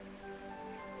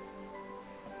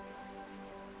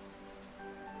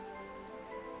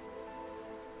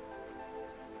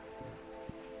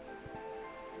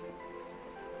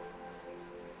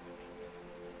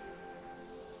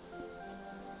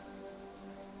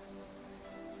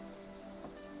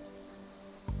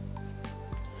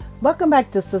Welcome back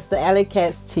to Sister Alley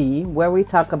Cat's Tea, where we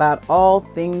talk about all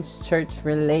things church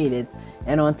related.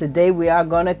 And on today, we are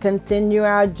going to continue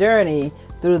our journey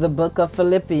through the book of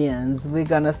Philippians. We're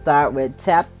going to start with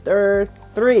chapter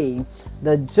 3,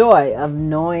 the joy of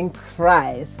knowing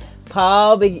Christ.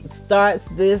 Paul starts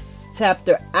this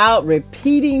chapter out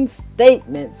repeating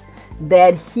statements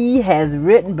that he has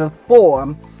written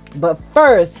before. But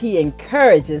first, he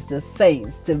encourages the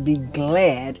saints to be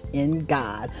glad in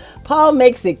God. Paul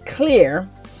makes it clear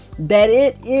that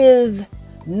it is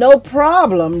no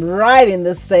problem writing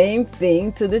the same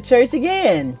thing to the church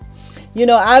again. You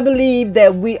know, I believe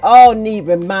that we all need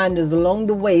reminders along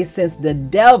the way, since the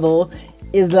devil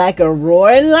is like a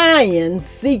roaring lion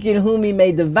seeking whom he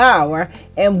may devour,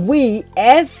 and we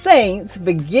as saints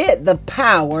forget the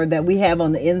power that we have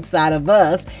on the inside of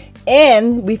us.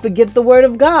 And we forget the word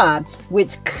of God,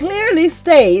 which clearly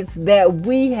states that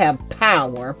we have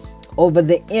power over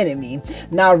the enemy.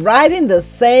 Now, writing the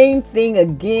same thing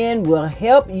again will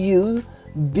help you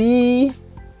be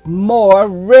more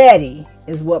ready,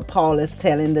 is what Paul is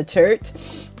telling the church.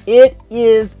 It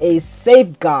is a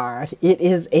safeguard. It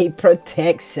is a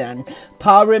protection.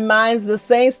 Paul reminds the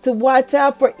saints to watch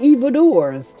out for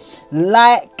evildoers, who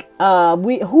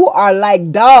are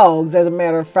like dogs, as a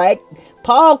matter of fact.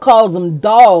 Paul calls them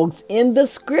dogs in the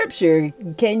scripture.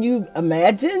 Can you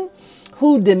imagine?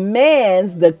 Who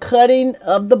demands the cutting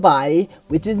of the body,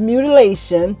 which is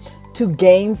mutilation, to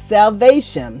gain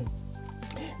salvation.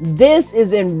 This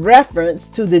is in reference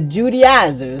to the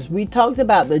Judaizers. We talked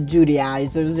about the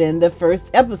Judaizers in the first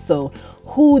episode,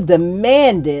 who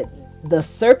demanded the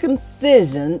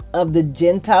circumcision of the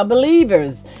Gentile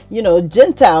believers. You know,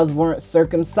 Gentiles weren't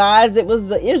circumcised. It was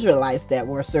the Israelites that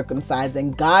were circumcised,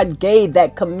 and God gave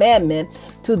that commandment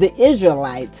to the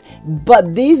Israelites.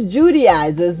 But these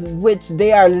Judaizers, which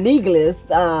they are legalists,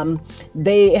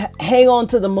 they hang on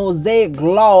to the Mosaic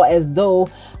law as though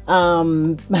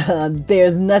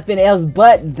there's nothing else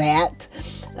but that.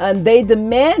 And they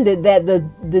demanded that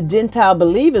the Gentile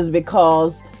believers,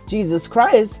 because Jesus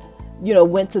Christ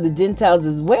went to the Gentiles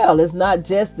as well. It's not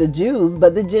just the Jews,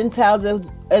 but the Gentiles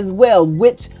as well,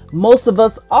 which most of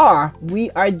us are. We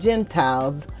are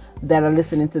Gentiles that are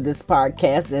listening to this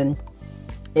podcast. And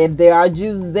if there are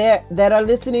Jews there that are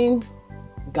listening,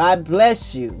 God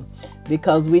bless you,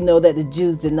 because we know that the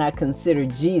Jews did not consider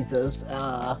Jesus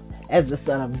as the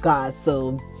Son of God.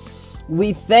 So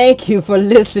we thank you for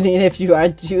listening if you are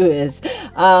Jewish.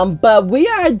 But we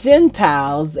are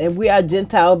Gentiles, and we are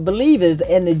Gentile believers.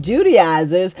 And the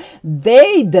Judaizers,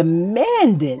 they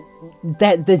demanded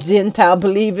that the Gentile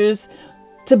believers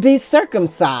to be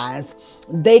circumcised.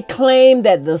 They claimed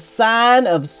that the sign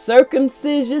of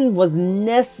circumcision was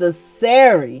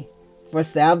necessary for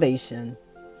salvation.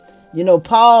 You know,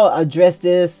 Paul addressed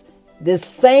this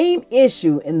same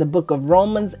issue in the book of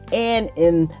Romans and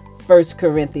in 1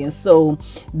 Corinthians. So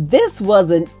this was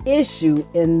an issue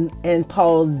in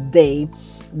Paul's day,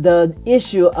 the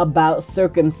issue about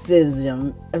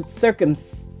circumcision. If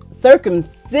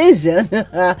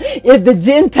the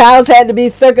Gentiles had to be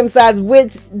circumcised,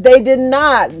 which they did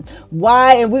not.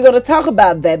 Why? And we're going to talk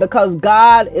about that, because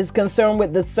God is concerned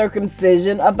with the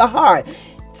circumcision of the heart.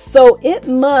 So it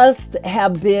must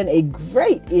have been a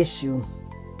great issue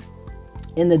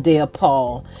in the day of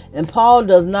Paul. And Paul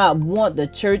does not want the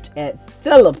church at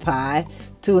Philippi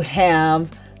to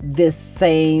have this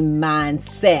same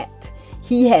mindset.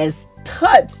 He has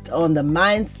touched on the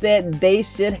mindset they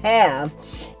should have,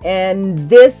 and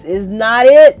this is not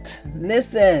it.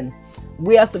 Listen,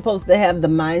 we are supposed to have the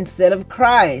mindset of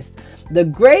Christ. The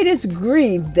greatest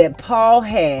grief that Paul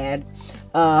had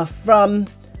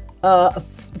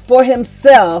for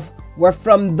himself were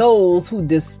from those who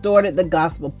distorted the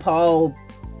gospel. Paul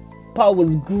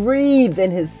was grieved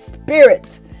in his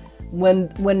spirit when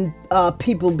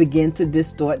people begin to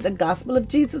distort the gospel of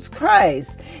Jesus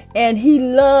Christ. And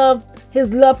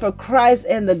his love for Christ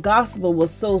and the gospel was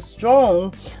so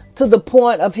strong, to the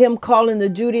point of him calling the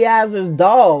Judaizers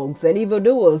dogs and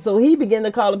evildoers. So he began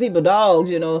to call the people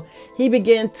dogs. He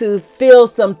began to feel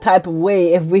some type of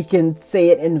way, if we can say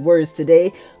it in words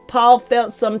today. Paul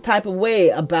felt some type of way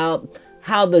about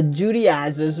how the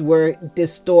Judaizers were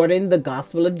distorting the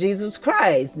gospel of Jesus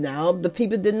Christ. Now, the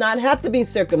people did not have to be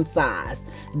circumcised.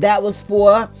 That was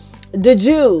for the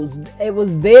Jews. It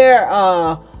was their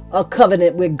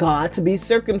covenant with God to be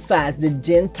circumcised. The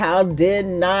Gentiles did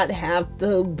not have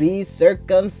to be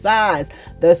circumcised.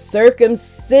 The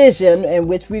circumcision, in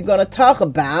which we're going to talk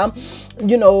about,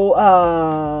 we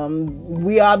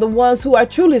are the ones who are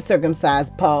truly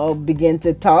circumcised. Paul began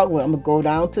to talk. Well, I'm going to go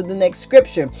down to the next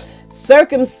scripture.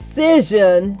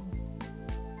 Circumcision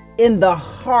in the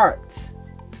heart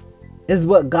is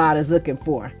what God is looking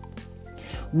for.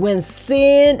 When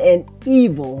sin and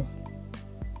evil,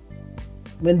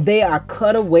 when they are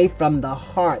cut away from the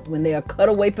heart, when they are cut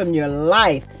away from your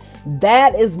life,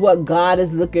 that is what God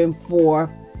is looking for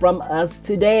from us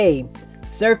today.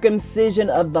 Circumcision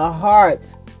of the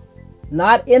heart,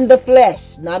 not in the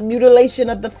flesh, not mutilation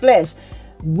of the flesh.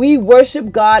 We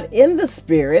worship God in the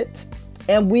spirit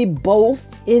and we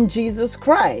boast in Jesus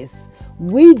Christ.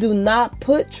 We do not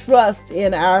put trust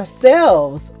in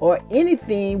ourselves or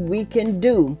anything we can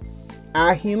do,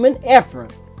 our human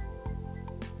effort.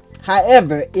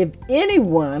 However, if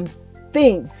anyone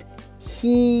thinks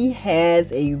he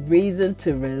has a reason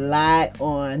to rely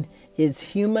on his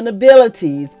human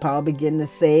abilities, Paul began to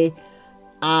say,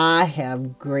 I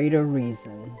have greater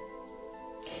reason.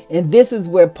 And this is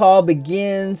where Paul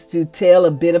begins to tell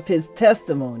a bit of his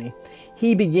testimony.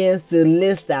 He begins to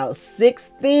list out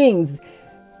 6 things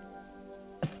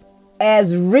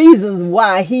as reasons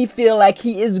why he feel like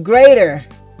he is greater.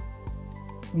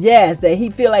 Yes, that he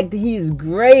feel like he is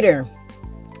greater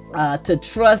to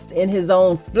trust in his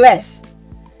own flesh.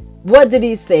 What did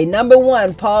he say? Number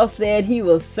 1, Paul said he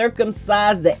was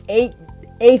circumcised the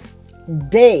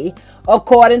 8th day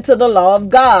according to the law of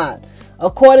God.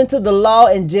 According to the law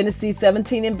in Genesis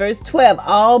 17 and verse 12,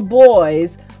 all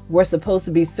boys were supposed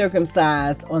to be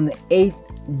circumcised on the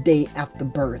 8th day after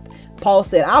birth. Paul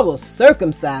said, I was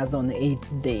circumcised on the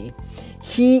 8th day.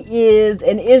 He is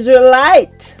an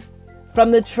Israelite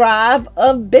from the tribe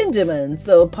of Benjamin.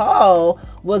 So Paul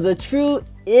was a true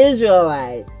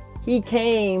Israelite. He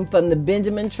came from the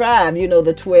Benjamin tribe. You know,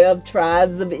 the 12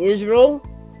 tribes of Israel.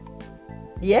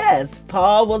 Yes,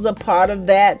 Paul was a part of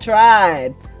that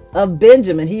tribe of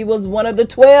Benjamin. He was one of the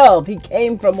 12. He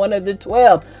came from one of the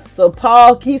 12. So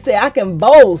Paul, he said, I can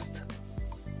boast.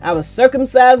 I was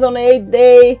circumcised on the 8th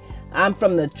day. I'm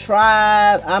from the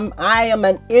tribe. I am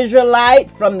an Israelite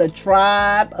from the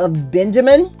tribe of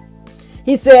Benjamin.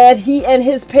 He said he and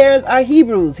his parents are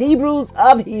Hebrews. Hebrews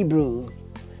of Hebrews.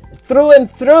 Through and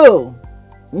through.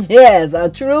 Yes, a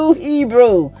true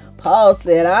Hebrew. Paul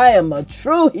said, I am a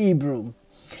true Hebrew.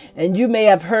 And you may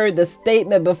have heard the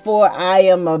statement before, I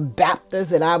am a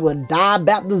Baptist and I will die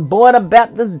Baptist, born a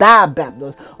Baptist, die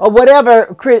Baptist, or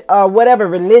whatever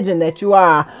religion that you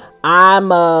are. I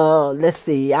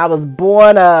was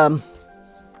born a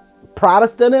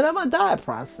Protestant and I'm going to die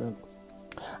Protestant.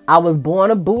 I was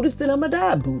born a Buddhist and I'm going to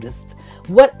die Buddhist.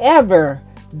 Whatever,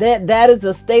 that is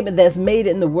a statement that's made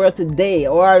in the world today.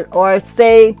 Or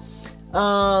say,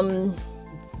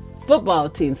 football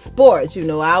team, sports,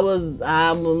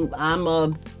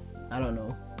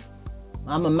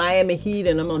 I'm a Miami Heat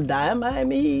and I'm gonna die a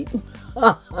Miami Heat.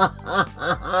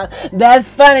 That's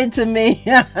funny to me.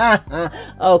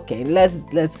 Okay,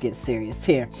 let's get serious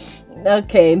here.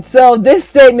 Okay, so this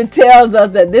statement tells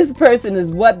us that this person is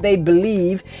what they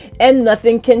believe and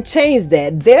nothing can change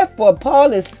that. Therefore,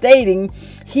 Paul is stating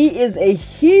he is a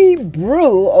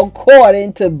Hebrew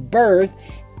according to birth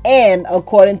and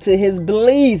according to his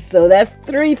beliefs. So that's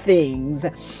 3 things.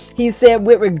 He said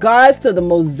with regards to the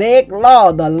Mosaic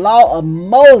law, the law of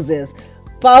Moses,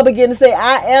 Paul began to say,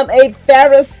 I am a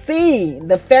Pharisee.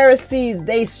 The Pharisees,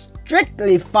 they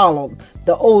strictly followed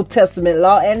the Old Testament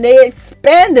law and they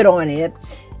expanded on it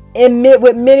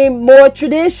with many more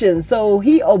traditions. So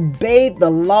he obeyed the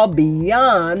law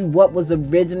beyond what was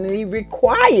originally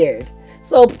required.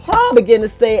 So Paul began to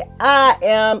say, I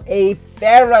am a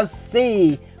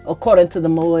Pharisee according to the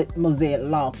Mosaic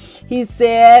law. He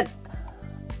said,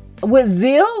 with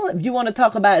zeal, if you want to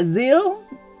talk about zeal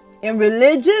in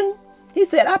religion, he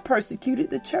said, I persecuted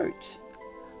the church.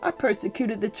 I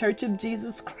persecuted the church of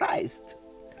Jesus Christ.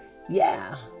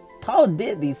 Yeah, Paul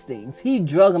did these things. He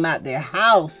drug them out their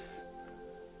house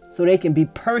so they can be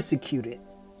persecuted.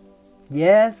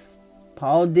 Yes,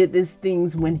 Paul did these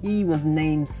things when he was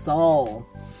named Saul.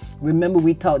 Remember,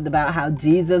 we talked about how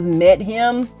Jesus met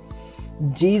him.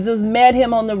 Jesus met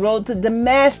him on the road to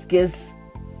Damascus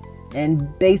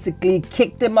and basically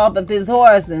kicked him off of his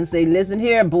horse and said, listen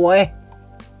here, boy,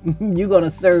 you're going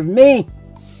to serve me.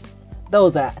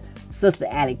 Those are Sister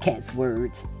Alley Cat's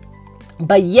words.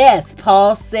 But yes,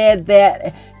 Paul said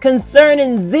that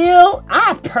concerning zeal,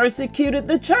 I persecuted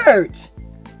the church.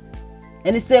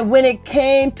 And he said when it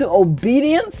came to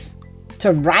obedience,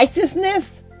 to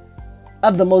righteousness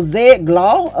of the Mosaic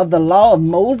law, of the law of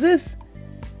Moses,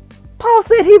 Paul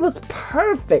said he was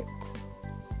perfect.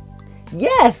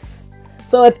 Yes.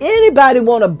 So if anybody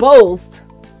want to boast,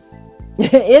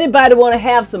 anybody want to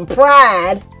have some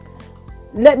pride,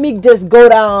 let me just go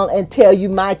down and tell you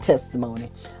my testimony.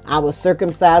 I was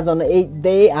circumcised on the 8th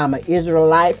day. I'm an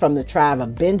Israelite from the tribe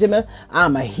of Benjamin.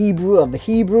 I'm a Hebrew of the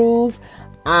Hebrews.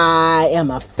 I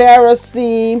am a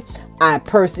Pharisee. I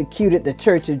persecuted the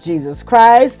Church of Jesus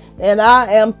Christ, and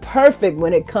I am perfect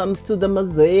when it comes to the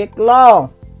Mosaic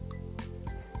law.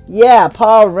 Yeah,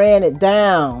 Paul ran it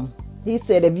down. He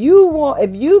said, if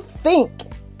you think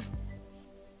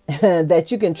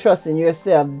that you can trust in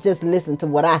yourself, just listen to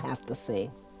what I have to say.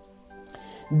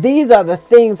 These are the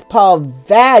things Paul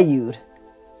valued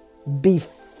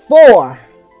before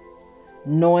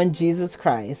knowing Jesus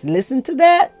Christ. Listen to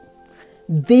that.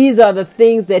 These are the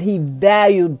things that he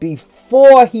valued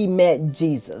before he met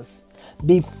Jesus,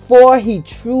 before he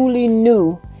truly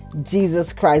knew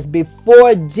Jesus Christ,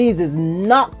 before Jesus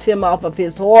knocked him off of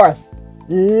his horse,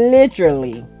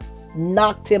 literally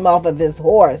knocked him off of his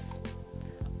horse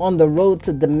on the road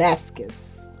to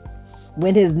Damascus,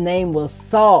 when his name was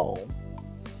Saul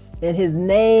and his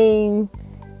name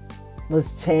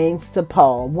was changed to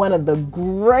Paul, one of the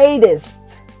greatest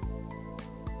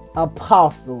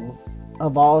apostles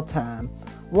of all time,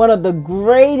 one of the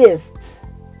greatest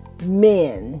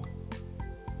men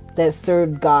that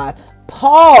served God.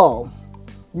 Paul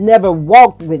never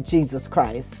walked with Jesus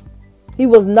Christ. He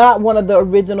was not one of the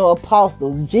original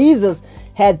apostles. Jesus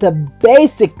had to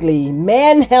basically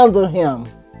manhandle him.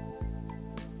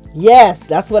 Yes,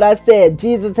 that's what I said.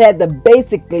 Jesus had to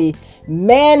basically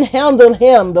manhandle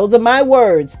him. Those are my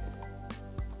words.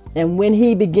 And when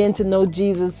he began to know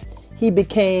Jesus, he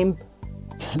became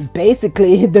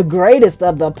basically the greatest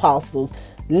of the apostles.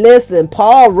 Listen,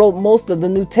 Paul wrote most of the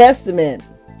New Testament.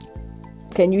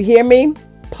 Can you hear me?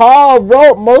 Paul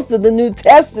wrote most of the New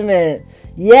Testament.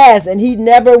 Yes, and he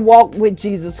never walked with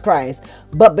Jesus Christ.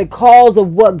 But because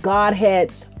of what God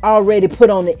had already put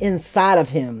on the inside of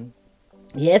him.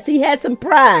 Yes, he had some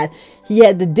pride. He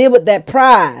had to deal with that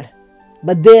pride.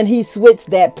 But then he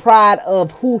switched that pride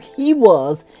of who he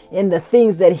was and the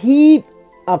things that he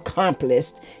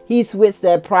accomplished. He switched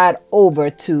that pride over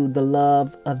to the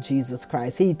love of Jesus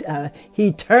Christ. He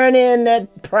turned in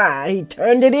that pride. He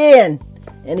turned it in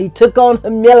and he took on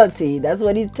humility. That's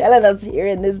what he's telling us here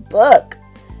in this book.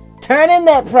 Turn in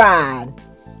that pride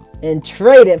and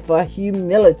trade it for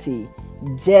humility,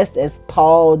 just as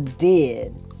Paul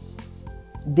did.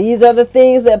 These are the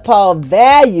things that Paul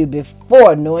valued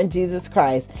before knowing Jesus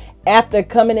Christ. After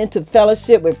coming into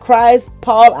fellowship with Christ,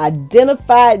 Paul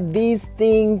identified these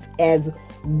things as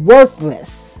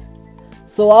worthless.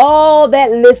 So all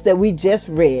that list that we just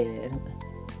read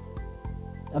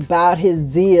about his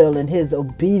zeal and his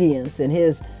obedience and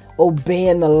his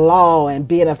obeying the law and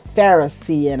being a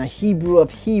Pharisee and a Hebrew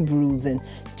of Hebrews and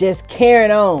just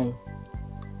carrying on,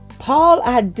 Paul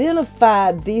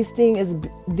identified these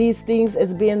things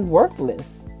as being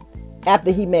worthless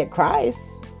after he met Christ.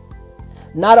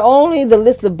 Not only the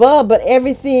list above, but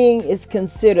everything is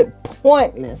considered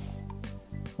pointless.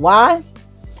 Why?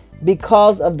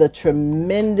 Because of the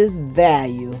tremendous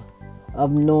value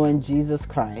of knowing Jesus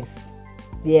Christ.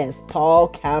 Yes, Paul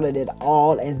counted it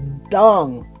all as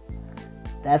dung.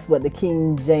 That's what the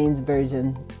King James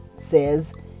Version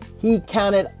says. He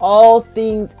counted all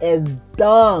things as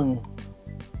dung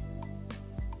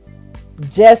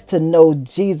just to know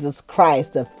Jesus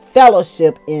Christ, the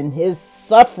fellowship in his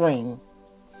suffering,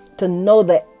 to know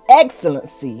the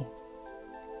excellency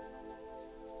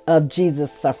of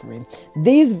Jesus' suffering.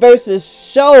 These verses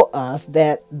show us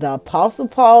that the Apostle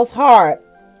Paul's heart,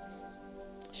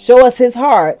 show us his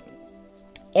heart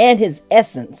and his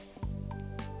essence,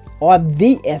 or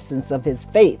the essence of his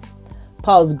faith.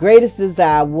 Paul's greatest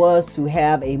desire was to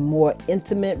have a more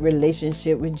intimate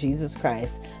relationship with Jesus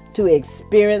Christ, to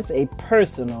experience a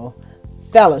personal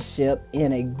fellowship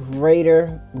in a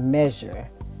greater measure.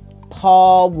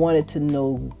 Paul wanted to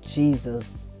know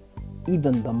Jesus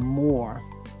even the more.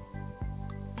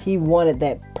 He wanted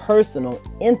that personal,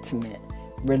 intimate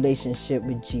relationship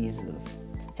with Jesus.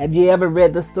 Have you ever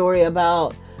read the story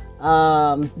about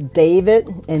David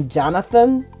and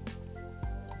Jonathan?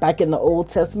 Back in the Old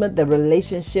Testament, the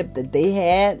relationship that they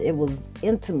had, it was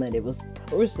intimate, it was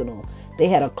personal. They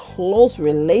had a close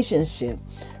relationship.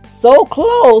 So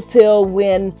close till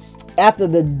when, after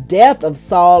the death of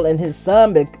Saul and his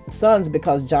sons,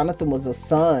 because Jonathan was a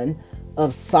son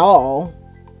of Saul,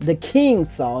 the King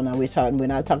Saul. Now we're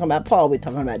not talking about Paul, we're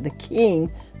talking about the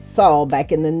King Saul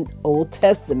back in the Old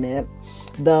Testament.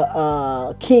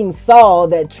 The King Saul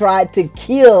that tried to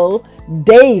kill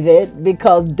David,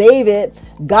 because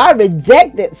God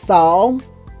rejected Saul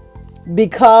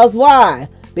because why?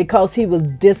 Because he was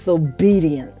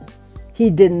disobedient. He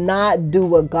did not do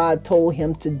what God told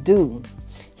him to do.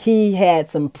 He had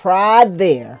some pride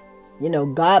there. You know,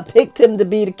 God picked him to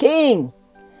be the king,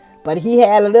 but he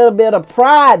had a little bit of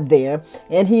pride there,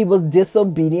 and he was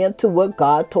disobedient to what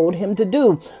God told him to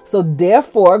do. So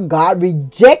therefore, God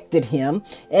rejected him,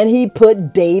 and he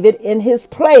put David in his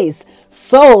place.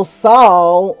 So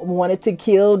Saul wanted to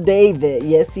kill David.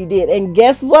 Yes, he did. And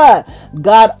guess what?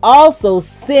 God also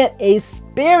sent a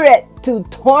spirit to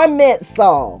torment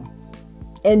Saul.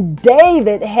 And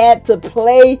David had to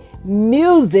play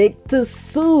music to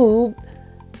soothe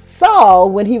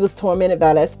Saul when he was tormented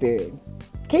by that spirit.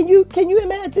 Can you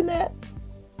imagine that?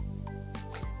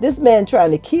 This man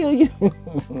trying to kill you.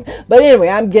 But anyway,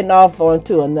 I'm getting off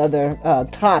onto another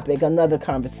topic, another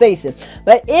conversation.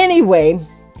 But anyway,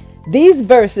 these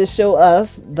verses show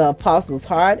us the apostle's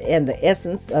heart and the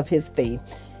essence of his faith.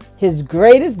 His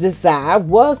greatest desire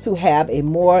was to have a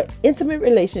more intimate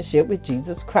relationship with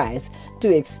Jesus Christ,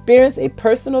 to experience a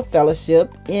personal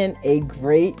fellowship in a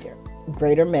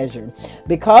greater measure.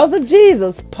 Because of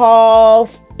Jesus, Paul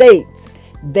states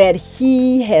that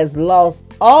he has lost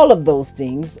all of those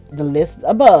things, the list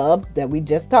above that we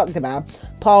just talked about.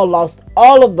 Paul lost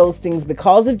all of those things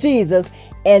because of Jesus,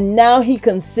 and now he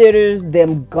considers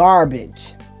them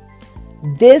garbage.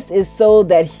 This is so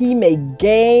that he may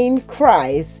gain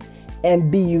Christ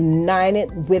and be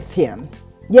united with him.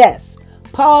 Yes,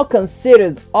 Paul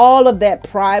considers all of that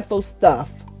prideful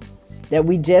stuff that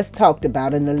we just talked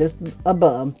about in the list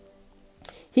above.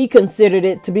 He considered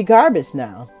it to be garbage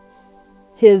now.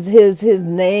 His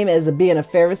name as being a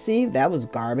Pharisee, that was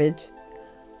garbage.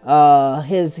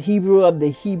 His Hebrew of the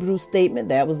Hebrew statement,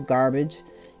 that was garbage.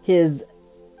 His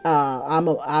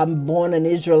I'm born an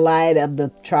Israelite of the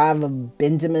tribe of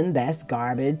Benjamin, that's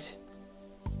garbage.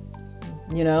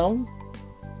 You know,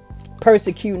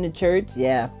 persecuting the church,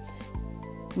 yeah.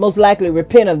 Most likely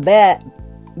repent of that,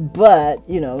 but,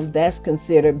 you know, that's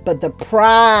considered. But the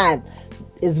pride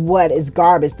is what is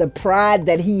garbage. The pride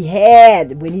that he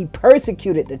had when he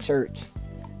persecuted the church,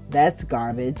 that's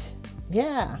garbage.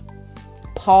 Yeah.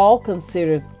 Paul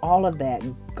considers all of that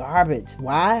garbage.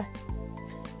 Why?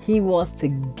 He wants to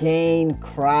gain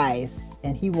Christ,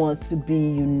 and he wants to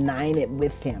be united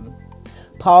with him.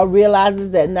 Paul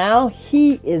realizes that now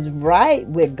he is right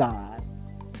with God.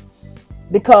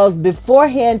 Because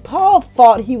beforehand, Paul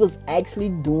thought he was actually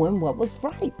doing what was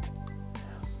right.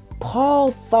 Paul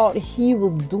thought he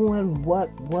was doing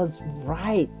what was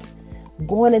right.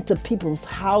 Going into people's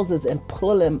houses and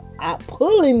pulling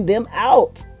them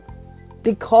out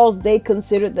because they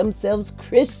considered themselves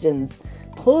Christians,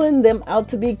 pulling them out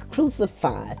to be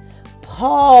crucified.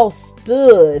 Paul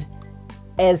stood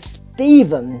as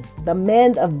Stephen, the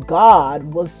man of God,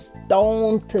 was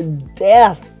stoned to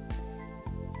death.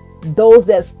 Those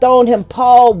that stoned him,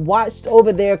 Paul watched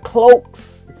over their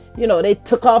cloaks. You know, they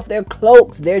took off their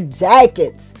cloaks, their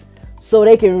jackets, so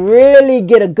they can really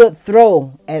get a good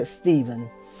throw at Stephen.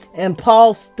 And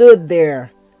Paul stood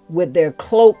there with their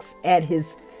cloaks at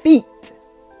his feet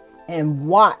and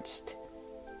watched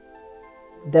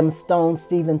them stone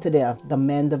Stephen to death, the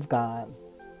man of God.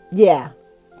 Yeah,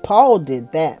 Paul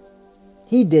did that.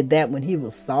 He did that when he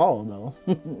was Saul,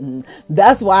 though.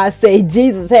 That's why I say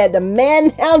Jesus had to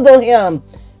manhandle him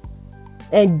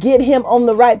and get him on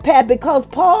the right path, because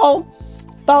Paul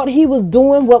thought he was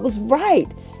doing what was right.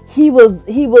 He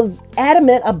was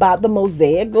adamant about the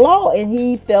Mosaic law, and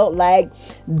he felt like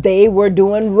they were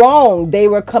doing wrong. They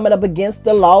were coming up against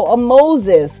the law of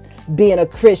Moses, being a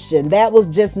Christian. That was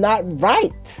just not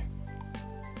right.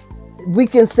 We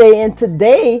can say, and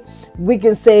today we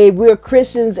can say we're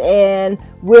Christians and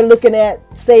we're looking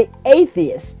at, say,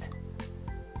 atheists,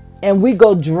 and we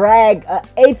go drag an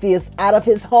atheist out of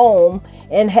his home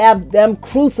and have them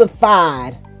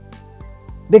crucified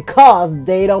because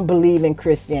they don't believe in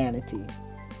Christianity.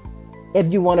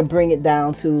 If you want to bring it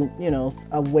down to, you know,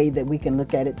 a way that we can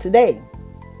look at it today.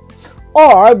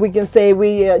 Or we can say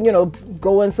we,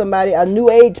 go in somebody, a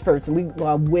new age person,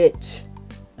 a witch.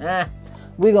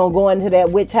 We're going to go into that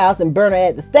witch house and burn her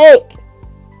at the stake,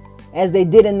 as they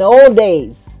did in the old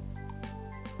days.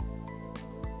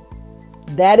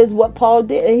 That is what Paul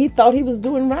did, and he thought he was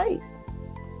doing right.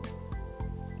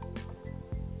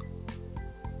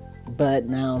 But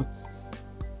now,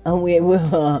 I don't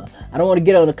want to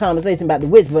get on a conversation about the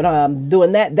witch, but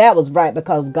doing that was right,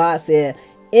 because God said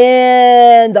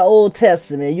in the Old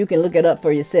Testament, you can look it up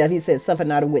for yourself. He said, suffer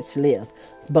not a witch to live.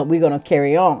 But we're going to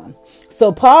carry on.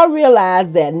 So Paul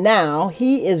realized that now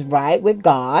he is right with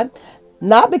God,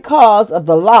 not because of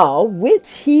the law,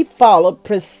 which he followed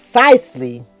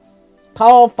precisely.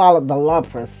 Paul followed the law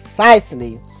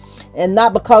precisely, and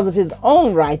not because of his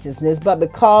own righteousness, but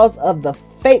because of the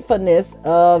faithfulness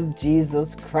of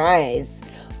Jesus Christ.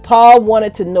 Paul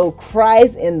wanted to know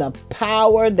Christ in the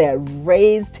power that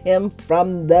raised him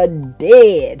from the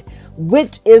dead,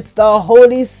 which is the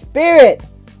Holy Spirit.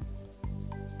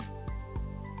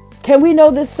 Can we know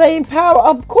the same power?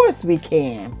 Of course we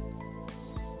can.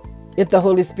 If the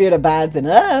Holy Spirit abides in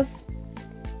us,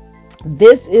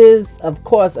 this is, of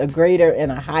course, a greater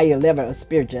and a higher level of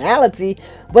spirituality.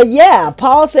 But yeah,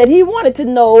 Paul said he wanted to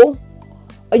know,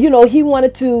 he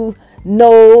wanted to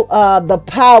know the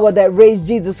power that raised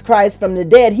Jesus Christ from the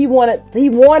dead. He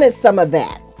wanted some of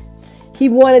that. He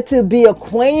wanted to be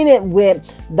acquainted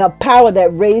with the power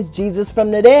that raised Jesus from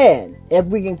the dead. If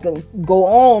we can go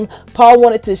on, Paul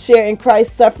wanted to share in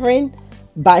Christ's suffering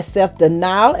by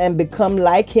self-denial and become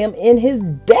like him in his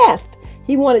death.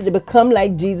 He wanted to become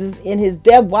like Jesus in his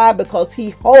death. Why? Because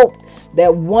he hoped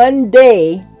that one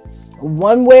day,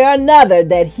 one way or another,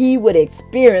 that he would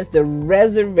experience the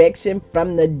resurrection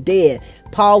from the dead.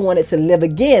 Paul wanted to live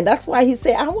again. That's why he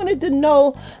said, I wanted to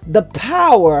know the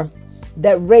power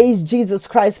that raised Jesus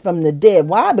Christ from the dead.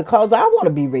 Why? Because I want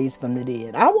to be raised from the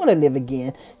dead. I want to live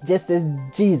again, just as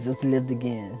Jesus lived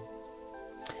again.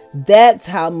 That's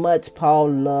how much Paul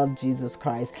loved Jesus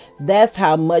Christ. That's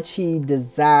how much he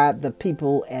desired the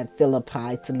people at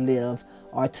Philippi to live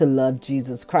or to love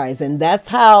Jesus Christ. And that's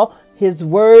how his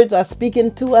words are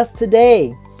speaking to us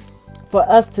today. For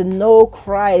us to know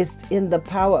Christ in the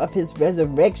power of his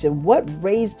resurrection. What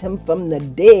raised him from the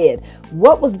dead?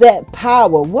 What was that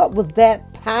power? What was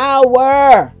that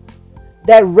power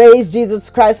that raised Jesus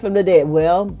Christ from the dead?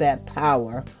 Well, that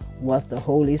power was the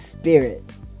Holy Spirit.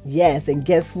 Yes, and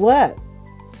guess what?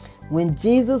 When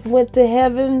Jesus went to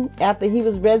heaven after he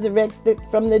was resurrected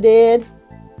from the dead,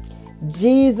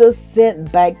 Jesus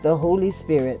sent back the Holy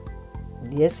Spirit.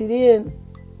 Yes, he did.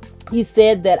 He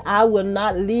said that I will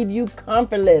not leave you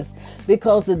comfortless,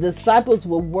 because the disciples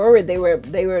were worried. They were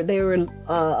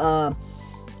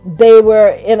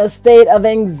in a state of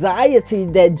anxiety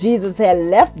that Jesus had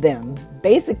left them.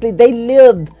 Basically, they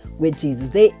lived with Jesus.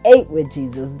 They ate with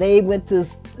Jesus. They went to,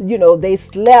 they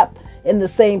slept in the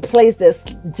same place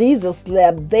that Jesus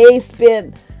slept. They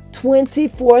spent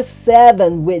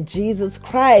 24/7 with Jesus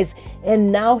Christ,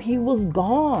 and now he was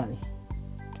gone.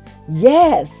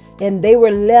 Yes, and they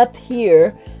were left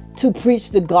here to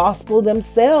preach the gospel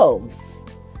themselves,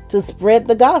 to spread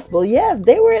the gospel. Yes,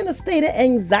 they were in a state of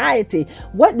anxiety.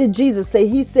 What did Jesus say?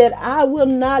 He said, I will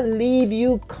not leave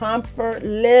you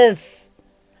comfortless.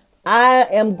 I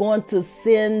am going to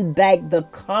send back the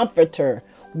Comforter,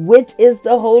 which is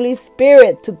the Holy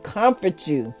Spirit, to comfort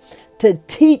you, to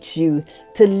teach you,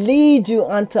 to lead you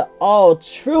unto all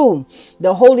truth.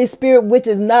 The Holy Spirit, which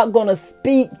is not going to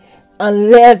speak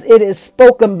unless it is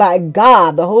spoken by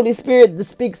God. The Holy Spirit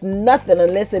speaks nothing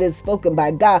unless it is spoken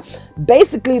by God.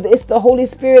 Basically, it's the Holy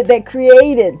Spirit that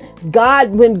created.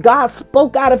 God, when God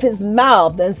spoke out of his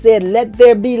mouth and said, let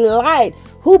there be light,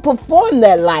 who performed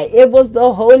that light? It was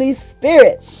the Holy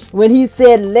Spirit. When he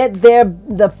said,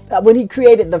 when he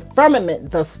created the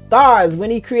firmament, the stars, when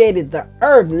he created the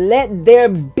earth, let there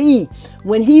be.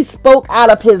 When he spoke out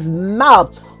of his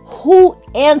mouth, who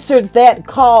answered that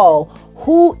call?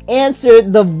 Who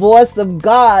answered the voice of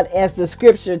God? As the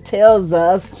scripture tells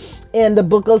us in the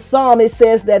book of Psalms, it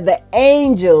says that the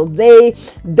angels, they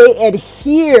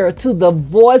adhere to the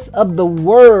voice of the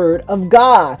word of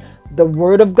God. The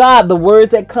word of God, the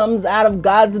words that comes out of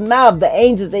God's mouth, the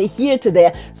angels adhere to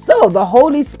that. So the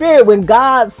Holy Spirit, when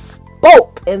God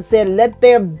spoke and said, let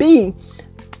there be,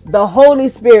 the Holy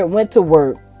Spirit went to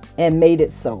work and made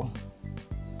it so.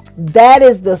 That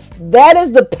is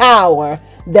the power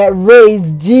that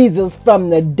raised Jesus from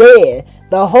the dead.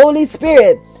 The Holy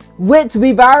Spirit, which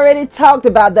we've already talked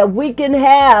about, that we can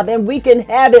have, and we can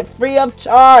have it free of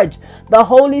charge. The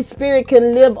Holy Spirit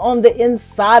can live on the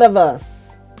inside of us.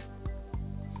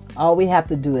 All we have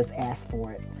to do is ask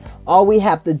for it. All we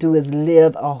have to do is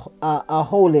live a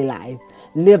holy life,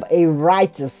 live a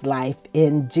righteous life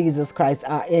in Jesus Christ,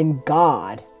 in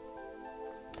God.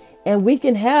 And we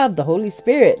can have the Holy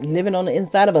Spirit living on the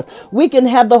inside of us. We can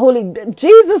have the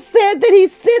Jesus said that he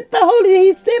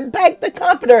sent back the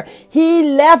Comforter. He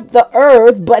left the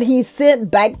earth, but he sent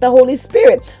back the Holy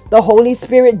Spirit. The Holy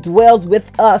Spirit dwells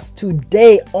with us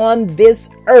today on this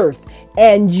earth.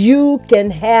 And you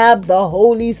can have the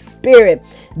Holy Spirit.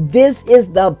 This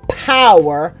is the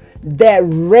power that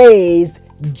raised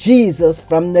Jesus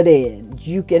from the dead.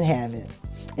 You can have it.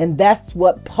 And that's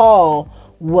what Paul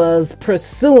was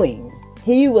pursuing.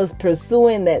 He was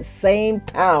pursuing that same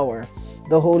power,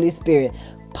 the Holy Spirit.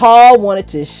 Paul wanted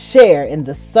to share in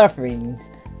the sufferings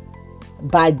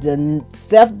by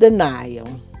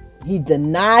self-denial. He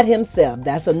denied himself.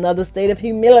 That's another state of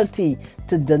humility,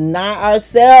 to deny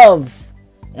ourselves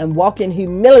and walk in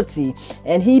humility.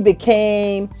 And he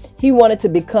wanted to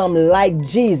become like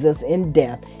Jesus in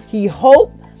death. He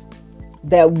hoped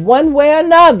that one way or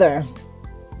another,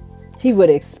 he would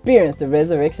experience the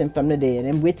resurrection from the dead,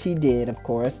 in which he did, of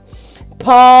course.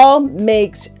 Paul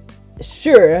makes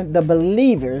sure the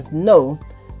believers know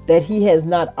that he has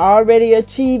not already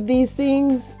achieved these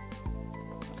things,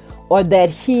 or that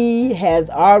he has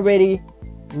already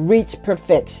reached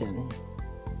perfection.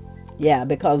 Yeah,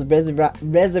 because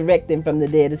resurrecting from the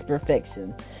dead is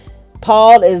perfection.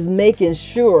 Paul is making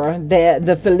sure that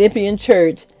the Philippian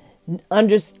church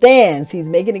understands. He's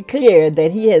making it clear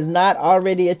that he has not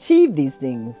already achieved these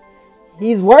things.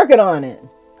 He's working on it.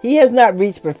 He has not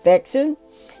reached perfection.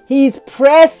 He's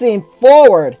pressing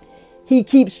forward. He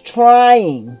keeps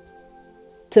trying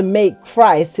to make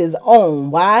Christ his own.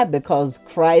 Why? Because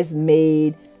Christ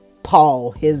made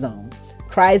Paul his own.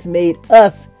 Christ made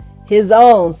us his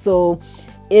own. So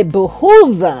it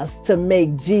behooves us to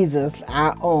make Jesus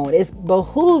our own. It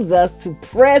behooves us to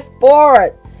press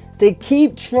forward, to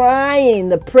keep trying,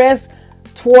 to press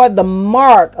toward the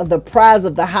mark of the prize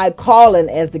of the high calling,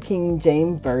 as the King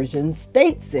James Version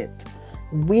states it.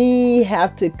 We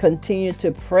have to continue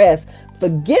to press.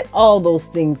 Forget all those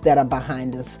things that are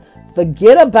behind us.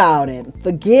 Forget about it.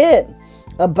 Forget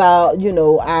about,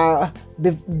 our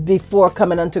before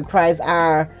coming unto Christ,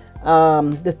 our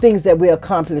the things that we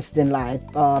accomplished in life.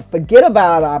 Forget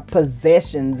about our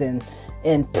possessions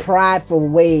and prideful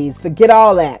ways. Forget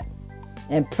all that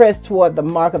and press toward the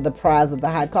mark of the prize of the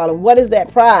high calling. What is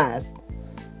that prize?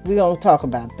 We're going to talk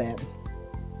about that.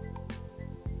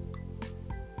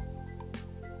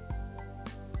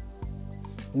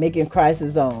 Making Christ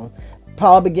his own.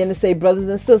 Paul began to say, brothers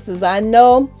and sisters, I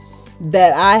know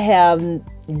that I have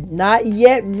not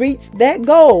yet reached that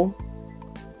goal,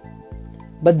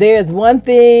 but there's one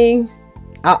thing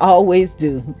I always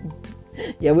do.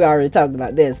 Yeah, we already talked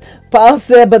about this. Paul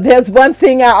said, but there's one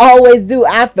thing I always do.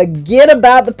 I forget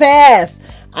about the past.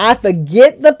 I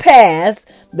forget the past,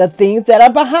 the things that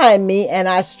are behind me, and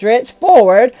I stretch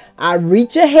forward. I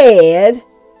reach ahead.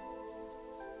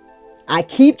 I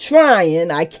keep trying.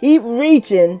 I keep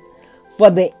reaching for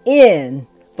the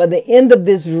end of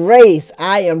this race.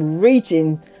 I am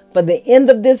reaching for the end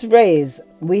of this race.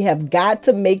 We have got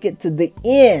to make it to the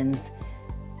end.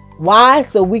 Why?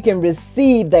 So we can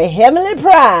receive the heavenly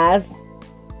prize.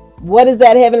 What is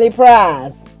that heavenly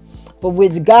prize? For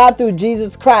which God through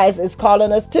Jesus Christ is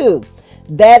calling us to.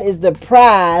 That is the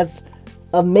prize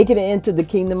of making it into the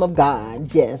kingdom of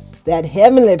God. Yes, that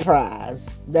heavenly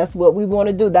prize. That's what we want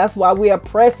to do. That's why we are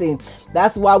pressing.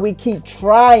 That's why we keep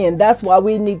trying. That's why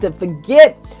we need to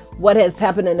forget what has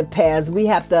happened in the past.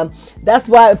 That's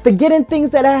why forgetting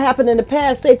things that have happened in the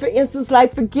past, say for instance,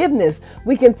 like forgiveness.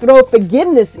 We can throw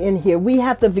forgiveness in here. We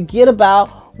have to forget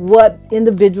about what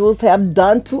individuals have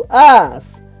done to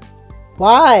us.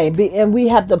 Why? And we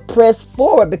have to press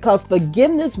forward, because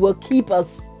forgiveness will keep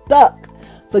us stuck.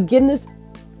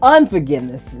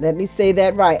 Unforgiveness. Let me say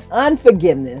that right.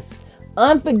 Unforgiveness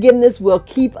will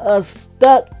keep us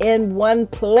stuck in one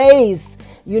place.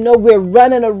 We're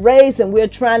running a race and we're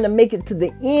trying to make it to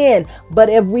the end. But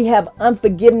if we have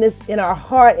unforgiveness in our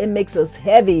heart, it makes us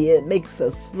heavy. It makes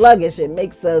us sluggish. It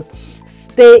makes us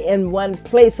stay in one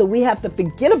place. So we have to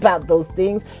forget about those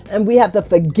things, and we have to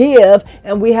forgive,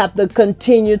 and we have to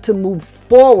continue to move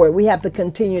forward. We have to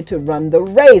continue to run the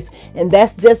race. And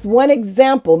that's just one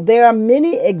example. There are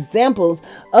many examples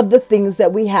of the things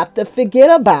that we have to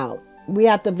forget about. We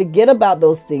have to forget about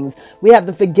those things. We have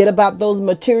to forget about those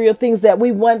material things that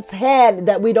we once had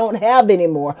that we don't have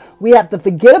anymore. We have to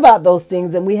forget about those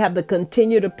things, and we have to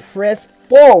continue to press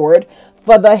forward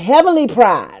for the heavenly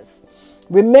prize.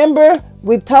 Remember,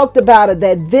 we've talked about it,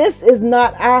 that this is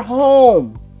not our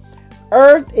home.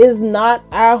 Earth is not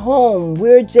our home.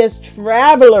 We're just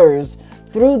travelers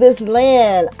through this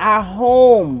land, our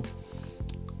home.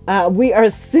 We are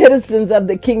citizens of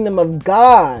the kingdom of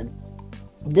God.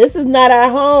 This is not our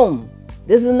home.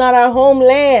 This is not our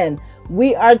homeland.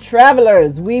 We are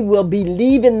travelers. We will be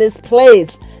leaving this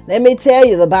place. Let me tell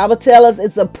you, the Bible tells us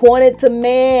it's appointed to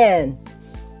man.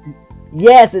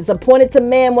 Yes, it's appointed to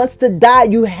man once to die.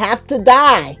 You have to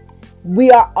die.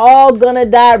 We are all going to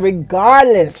die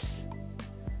regardless.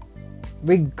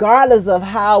 Regardless of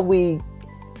how we,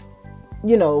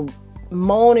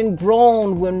 moan and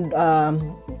groan when,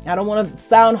 I don't want to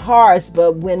sound harsh,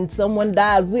 but when someone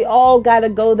dies, we all got to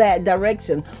go that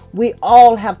direction. We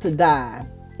all have to die.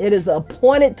 It is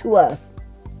appointed to us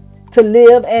to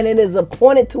live, and it is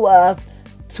appointed to us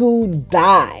to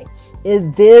die.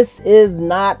 This is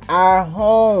not our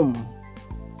home.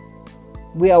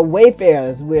 We are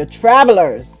wayfarers. We are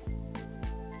travelers.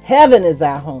 Heaven is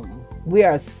our home. We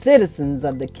are citizens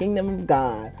of the kingdom of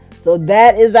God. So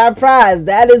that is our prize.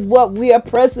 That is what we are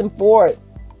pressing for.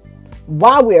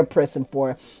 While we are pressing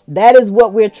for, that is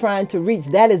what we're trying to reach.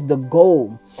 That is the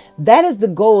goal. That is the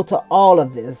goal to all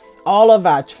of this. All of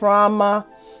our trauma,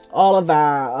 all of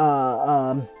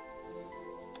our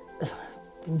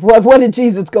what did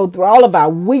Jesus go through? All of our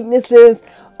weaknesses,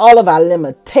 all of our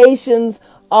limitations,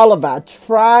 all of our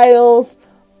trials.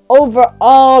 Over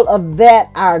all of that,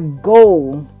 our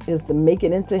goal is to make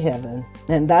it into heaven.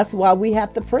 And that's why we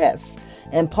have to press.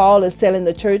 And Paul is telling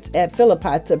the church at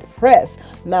Philippi to press.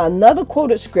 Now, another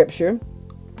quoted scripture,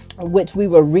 which we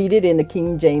will read it in the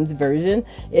King James Version.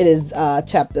 It is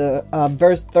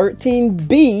verse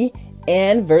 13b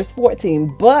and verse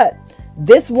 14. But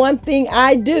this one thing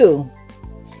I do,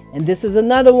 and this is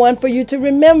another one for you to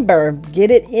remember.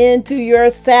 Get it into your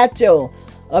satchel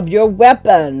of your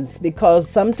weapons, because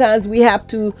sometimes we have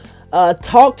to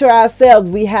talk to ourselves.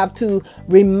 We have to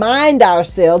remind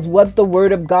ourselves what the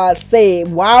word of God say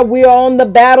while we're on the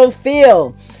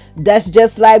battlefield. That's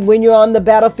just like when you're on the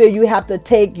battlefield, you have to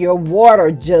take your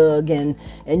water jug and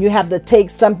you have to take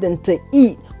something to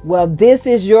eat. Well, this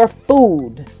is your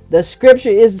food. The scripture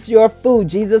is your food.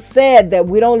 Jesus said that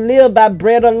we don't live by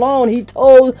bread alone. He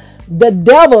told the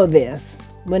devil this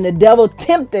when the devil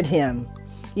tempted him.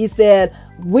 He said,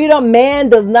 man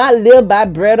does not live by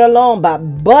bread alone,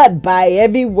 but by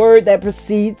every word that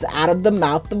proceeds out of the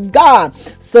mouth of God.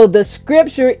 So the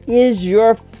scripture is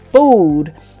your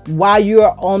food while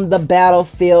you're on the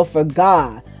battlefield for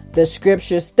God. The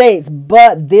scripture states,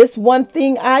 but this one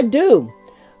thing I do,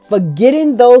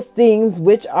 forgetting those things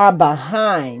which are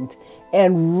behind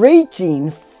and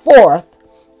reaching forth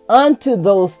unto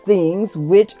those things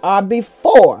which are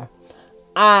before,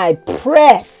 I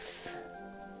press.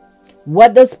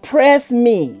 What does press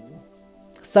mean?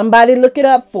 Somebody look it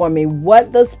up for me.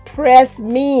 What does press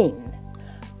mean?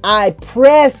 I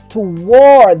press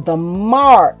toward the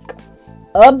mark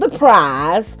of the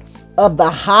prize of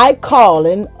the high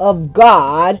calling of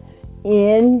God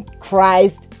in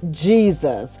Christ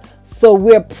Jesus. So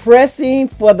we're pressing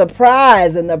for the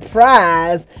prize, and the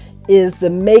prize is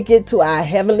to make it to our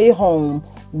heavenly home,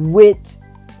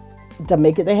 to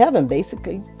make it to heaven,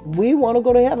 basically. We want to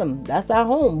go to heaven. That's our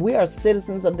home. We are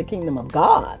citizens of the kingdom of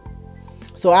God.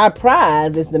 So our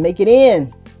prize is to make it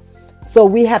in. So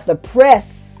we have to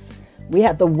press. We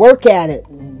have to work at it.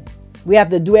 We have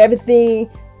to do everything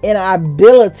in our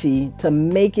ability to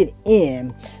make it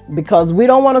in, because we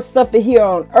don't want to suffer here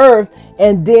on earth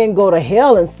and then go to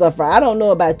hell and suffer. I don't know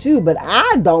about you, but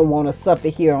I don't want to suffer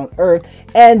here on earth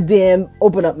and then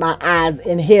open up my eyes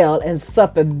in hell and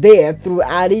suffer there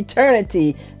throughout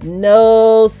eternity.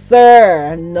 No,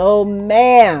 sir. No,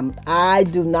 ma'am. I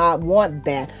do not want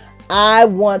that. I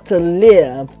want to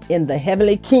live in the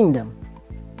heavenly kingdom.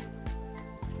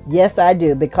 Yes, I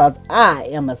do, because I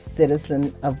am a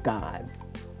citizen of God.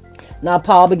 Now,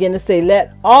 Paul began to say,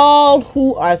 let all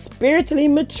who are spiritually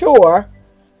mature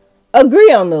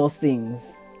agree on those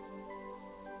things.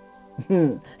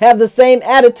 Have the same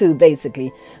attitude,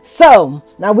 basically. So,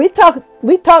 now we talked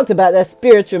about that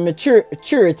spiritual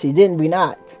maturity, didn't we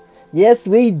not? Yes,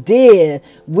 we did.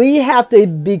 We have to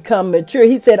become mature.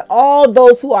 He said, all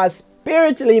those who are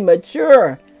spiritually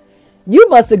mature, you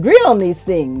must agree on these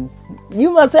things. You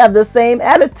must have the same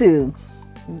attitude.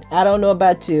 I don't know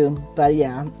about you, but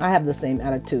yeah, I have the same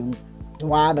attitude.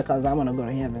 Why? Because I want to go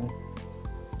to heaven.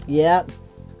 Yep.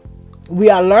 We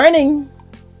are learning.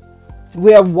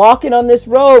 We are walking on this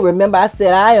road. Remember, I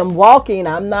said I am walking.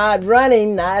 I'm not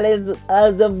running, not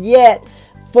as of yet.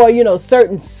 For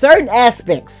certain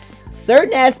aspects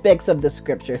of the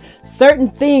scripture, certain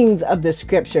things of the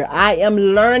scripture, I am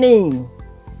learning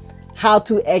how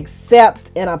to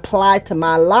accept and apply to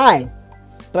my life.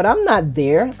 But I'm not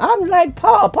there. I'm like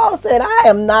Paul. Paul said, I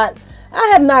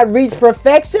have not reached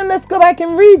perfection. Let's go back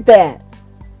and read that.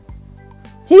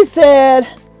 He said,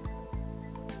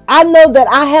 I know that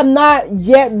I have not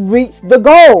yet reached the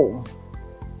goal.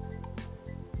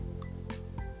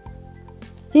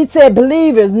 He said,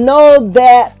 believers, know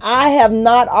that I have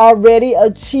not already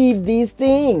achieved these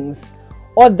things,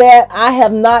 or that I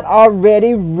have not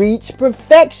already reached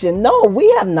perfection. No,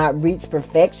 we have not reached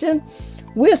perfection.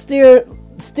 We're still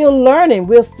learning.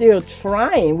 We're still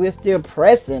trying. We're still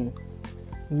pressing.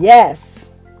 Yes,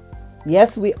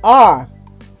 we are.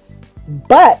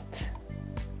 But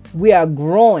we are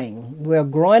growing. We're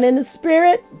growing in the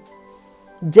spirit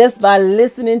just by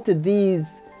listening to these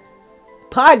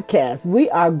podcasts. We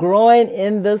are growing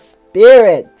in the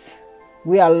spirit.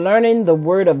 We are learning the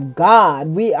word of God.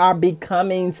 We are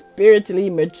becoming spiritually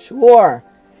mature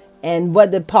And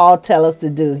what did Paul tell us to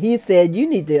do? He said, you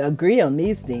need to agree on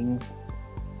these things.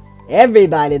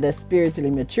 Everybody that's spiritually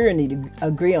mature need to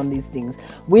agree on these things.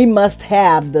 We must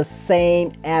have the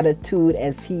same attitude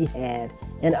as he had.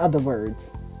 In other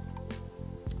words,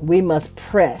 we must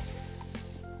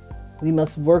press. We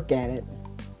must work at it.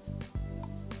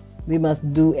 We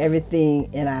must do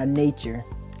everything in our nature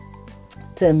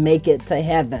to make it to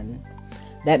heaven.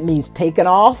 That means taking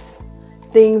off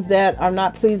things that are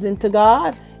not pleasing to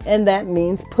God. And that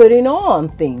means putting on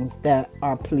things that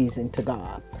are pleasing to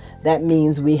God. That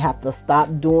means we have to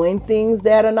stop doing things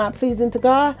that are not pleasing to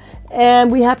God.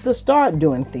 And we have to start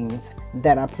doing things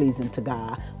that are pleasing to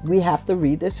God. We have to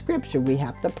read the scripture. We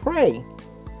have to pray.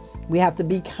 We have to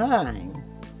be kind.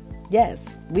 Yes,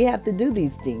 we have to do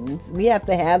these things. We have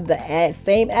to have the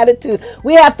same attitude.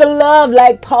 We have to love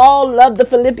like Paul loved the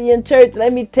Philippian church.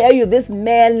 Let me tell you, this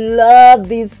man loved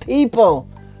these people.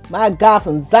 My God,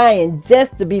 from Zion,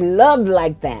 just to be loved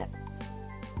like that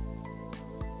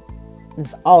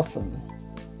is awesome.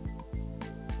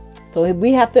 So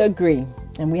we have to agree,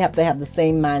 and we have to have the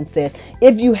same mindset.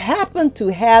 If you happen to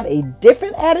have a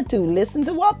different attitude, listen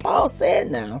to what Paul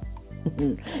said now.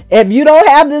 If you don't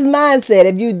have this mindset,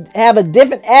 if you have a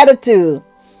different attitude,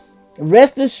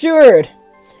 rest assured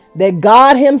that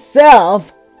God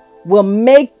himself will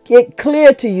make it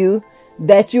clear to you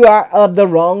that you are of the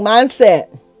wrong mindset.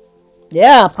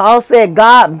 Yeah, Paul said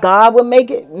God will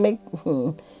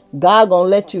God gonna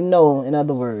let you know, in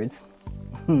other words.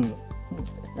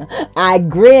 I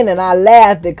grin and I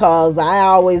laugh because I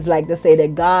always like to say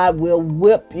that God will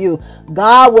whip you.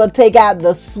 God will take out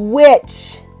the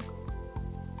switch.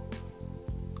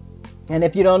 And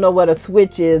if you don't know what a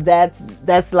switch is,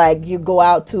 that's like you go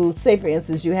out to, say for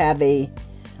instance, you have a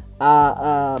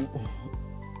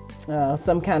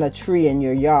some kind of tree in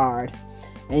your yard,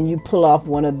 and you pull off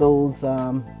one of those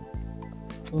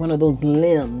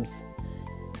limbs,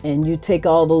 and you take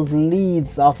all those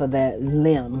leaves off of that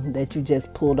limb that you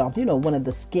just pulled off. You know, one of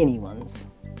the skinny ones.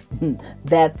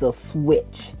 That's a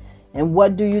switch. And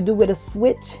what do you do with a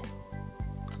switch?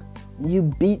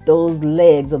 You beat those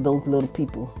legs of those little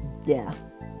people. Yeah.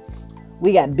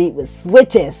 We got beat with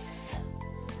switches.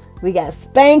 We got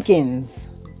spankings.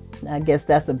 I guess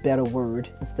that's a better word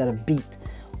instead of beat.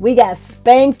 We got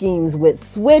spankings with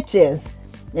switches.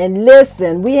 And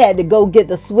listen, we had to go get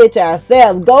the switch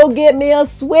ourselves. Go get me a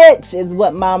switch is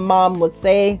what my mom would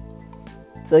say.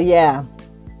 So yeah,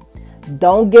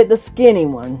 don't get the skinny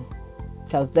one,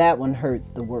 because that one hurts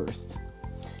the worst.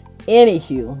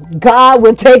 Anywho, God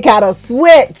will take out a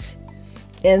switch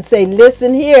and say,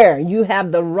 listen here, you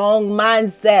have the wrong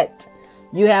mindset.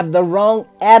 You have the wrong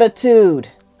attitude.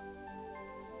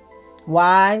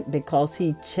 Why? Because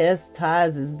he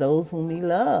chastises those whom he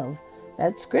loves.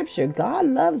 That's scripture. God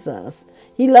loves us.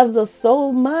 He loves us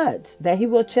so much that he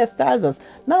will chastise us.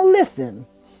 Now listen,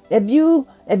 if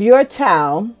your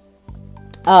child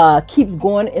keeps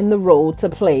going in the road to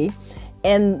play,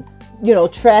 and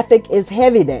traffic is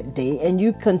heavy that day, and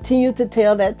you continue to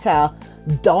tell that child,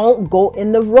 don't go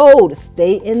in the road,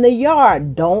 stay in the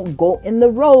yard. Don't go in the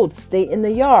road, stay in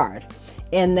the yard.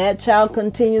 And that child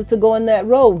continues to go in that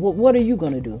road. What are you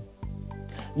going to do?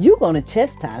 You're going to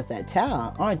chastise that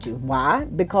child, aren't you? Why?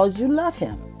 Because you love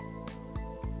him.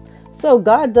 So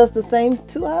God does the same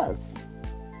to us.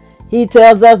 He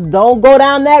tells us, don't go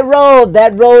down that road.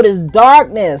 That road is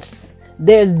darkness.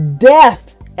 There's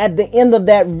death at the end of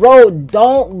that road.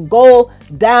 Don't go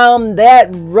down that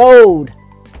road.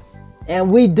 And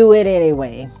we do it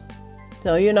anyway.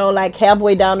 So, like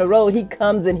halfway down the road, he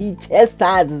comes and he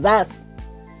chastises us.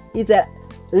 He said,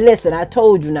 listen, I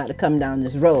told you not to come down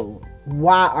this road.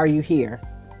 Why are you here?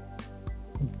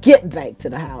 Get back to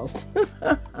the house.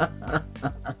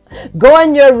 Go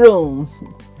in your room.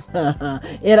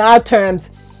 In our terms,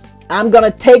 I'm going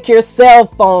to take your cell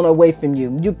phone away from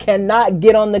you. You cannot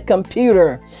get on the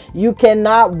computer. You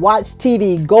cannot watch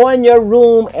TV. Go in your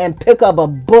room and pick up a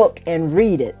book and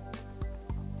read it.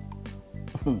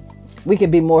 We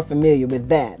can be more familiar with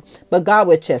that. But God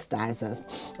will chastise us.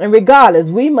 And regardless,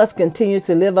 we must continue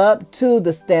to live up to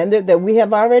the standard that we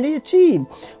have already achieved.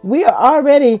 We are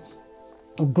already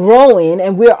growing,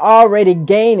 and we're already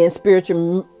gaining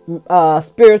spiritual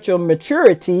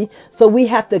maturity. So we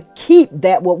have to keep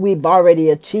that what we've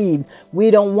already achieved. We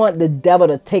don't want the devil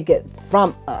to take it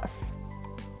from us.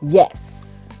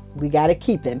 Yes, we got to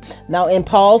keep it. Now, in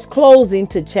Paul's closing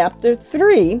to chapter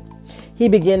 3, he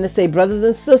began to say, brothers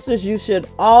and sisters, you should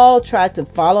all try to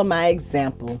follow my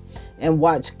example and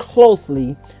watch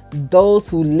closely those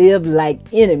who live like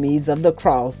enemies of the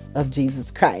cross of Jesus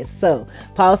Christ. So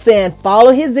Paul saying,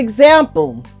 follow his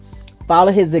example.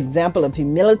 Follow his example of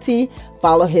humility.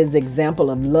 Follow his example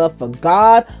of love for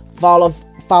God.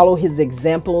 Follow his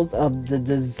examples of the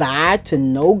desire to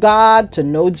know God, to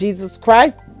know Jesus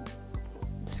Christ.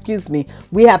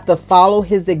 We have to follow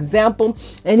his example.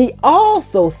 And he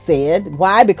also said,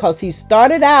 why? Because he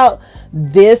started out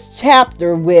this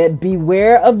chapter with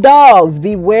beware of dogs,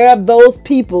 beware of those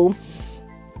people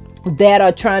that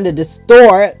are trying to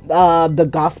distort the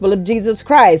gospel of Jesus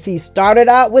Christ. He started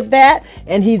out with that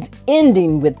and he's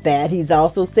ending with that. He's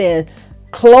also said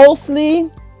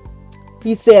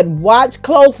watch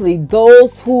closely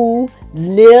those who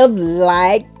live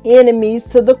like enemies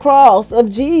to the cross of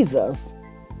Jesus.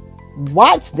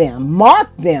 Watch them,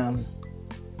 mark them.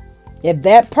 If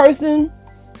that person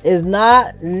is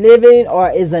not living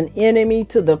or is an enemy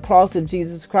to the cross of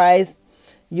Jesus Christ,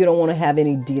 you don't want to have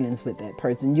any dealings with that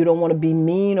person. You don't want to be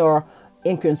mean or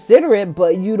inconsiderate,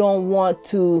 but you don't want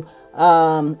to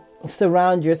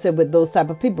surround yourself with those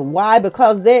type of people. Why?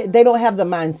 Because they don't have the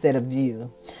mindset of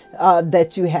you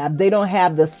that you have. They don't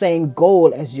have the same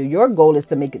goal as you. Your goal is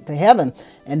to make it to heaven,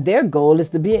 and their goal is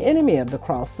to be an enemy of the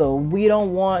cross. So we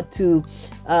don't want to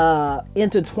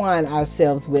intertwine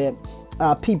ourselves with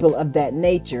people of that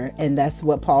nature. And that's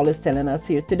what Paul is telling us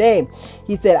here today.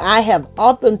 He said, I have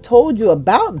often told you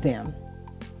about them,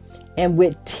 and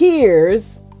with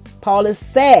tears, Paul is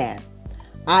sad,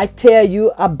 I tell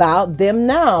you about them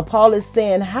now. Paul is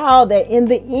saying how that in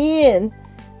the end,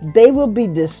 they will be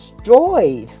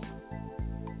destroyed.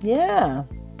 Yeah.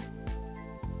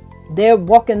 They're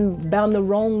walking down the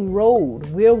wrong road.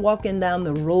 We're walking down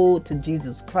the road to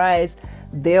Jesus Christ.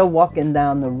 They're walking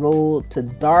down the road to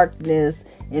darkness.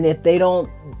 And if they don't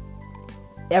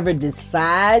ever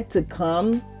decide to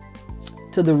come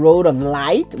to the road of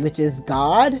light, which is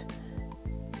God,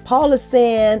 Paul is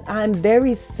saying, I'm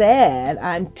very sad,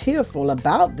 I'm tearful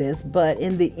about this, but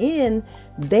in the end,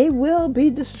 they will be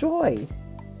destroyed.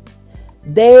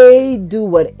 They do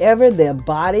whatever their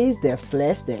bodies, their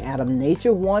flesh, their Adam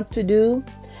nature want to do.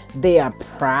 They are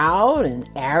proud and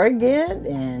arrogant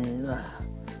and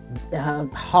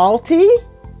haughty.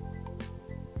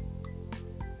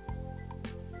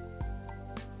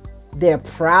 They're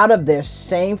proud of their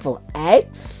shameful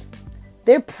acts.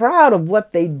 They're proud of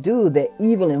what they do, their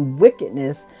evil and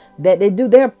wickedness that they do.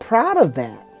 They're proud of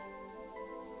that.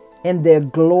 And their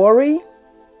glory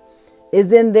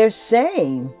is in their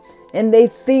shame. And they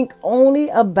think only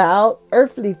about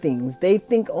earthly things. They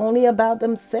think only about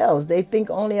themselves. They think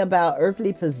only about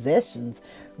earthly possessions,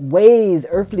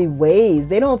 earthly ways.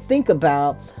 They don't think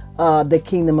about the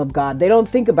kingdom of God. They don't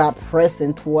think about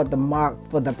pressing toward the mark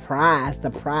for the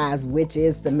prize which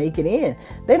is to make it in.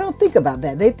 They don't think about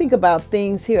that. They think about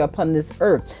things here upon this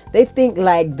earth. They think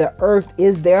like the earth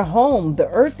is their home. The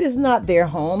earth is not their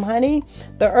home, honey.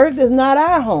 The earth is not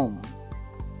our home.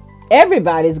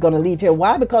 Everybody's going to leave here.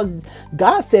 Why? Because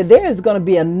God said there is going to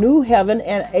be a new heaven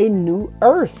and a new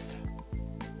earth.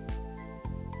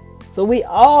 So we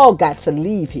all got to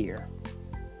leave here.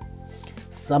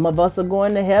 Some of us are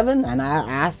going to heaven, and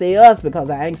I say us because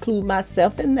I include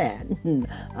myself in that.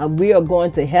 We are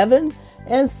going to heaven,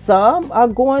 and some are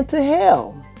going to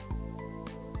hell.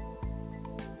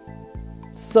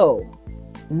 So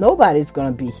nobody's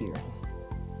going to be here.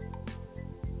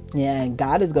 Yeah, and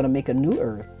God is going to make a new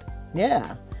earth.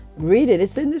 Yeah, read it.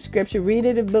 It's in the scripture. Read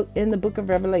it in the book of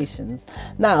Revelations.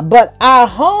 Now, but our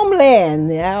homeland,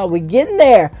 now we're getting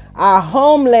there. Our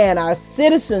homeland, our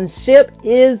citizenship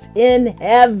is in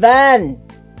heaven.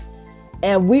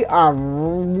 And we are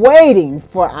waiting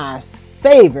for our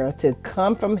Savior to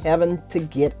come from heaven to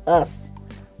get us.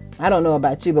 I don't know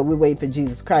about you, but we're waiting for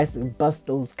Jesus Christ to bust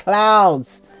those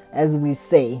clouds, as we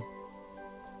say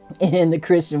in the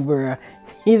Christian world.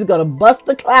 He's going to bust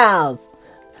the clouds.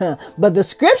 But the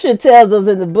scripture tells us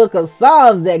in the book of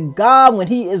Psalms that God, when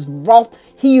he is wroth,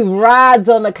 he rides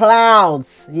on the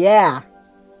clouds. Yeah.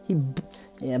 He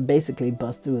basically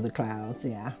busts through the clouds.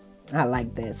 Yeah. I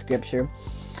like that scripture.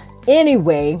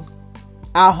 Anyway,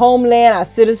 our homeland, our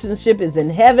citizenship is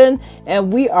in heaven,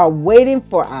 and we are waiting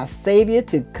for our Savior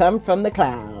to come from the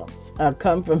clouds.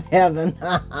 Come from heaven.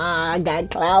 I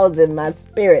got clouds in my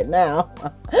spirit now.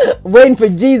 Waiting for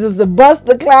Jesus to bust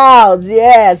the clouds.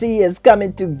 Yes, he is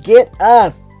coming to get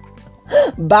us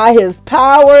by his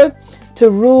power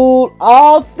to rule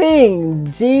all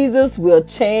things. Jesus will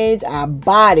change our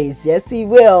bodies. Yes, he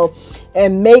will.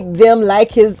 And make them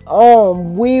like his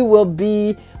own. We will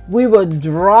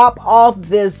drop off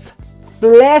this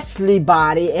fleshly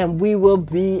body and we will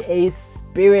be a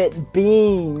spirit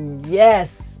being.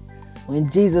 Yes. When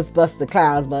Jesus busts the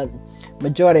clouds, but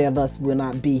majority of us will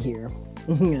not be here.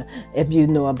 If you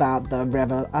know about the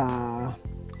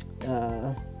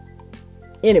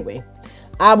Anyway,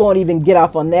 I won't even get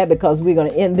off on that because we're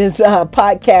going to end this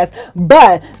podcast.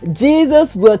 But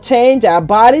Jesus will change our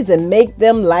bodies and make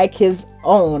them like his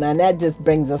own. And that just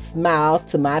brings a smile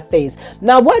to my face.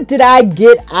 Now, what did I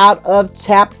get out of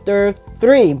chapter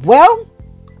 3? Well,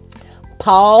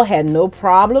 Paul had no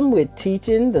problem with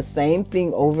teaching the same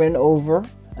thing over and over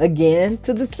again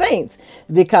to the saints,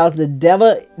 because the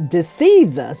devil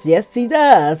deceives us. Yes, he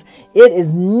does. It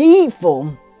is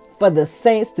needful for the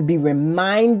saints to be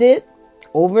reminded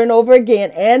over and over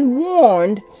again and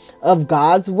warned of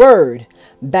God's word.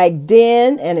 Back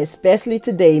then, and especially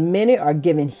today, many are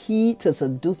giving heed to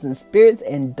seducing spirits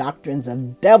and doctrines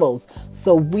of devils.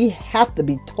 So we have to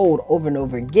be told over and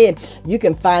over again. You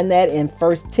can find that in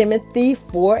 1 Timothy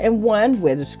 4:1,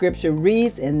 where the scripture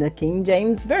reads in the King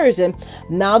James Version,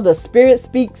 "Now the Spirit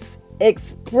speaks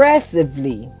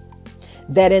expressively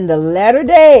that in the latter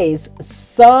days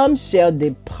some shall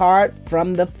depart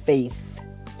from the faith,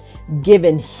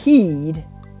 giving heed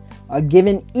or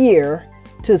giving ear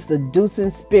to seducing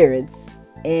spirits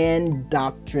and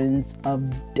doctrines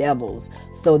of devils."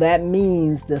 So that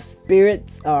means the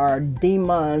spirits or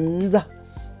demons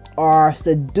are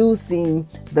seducing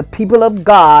the people of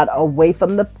God away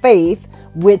from the faith,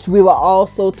 which we will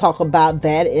also talk about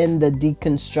that in the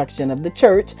deconstruction of the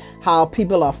church, how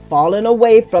people are falling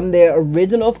away from their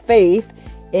original faith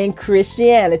in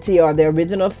Christianity or their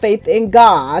original faith in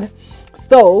God.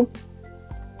 So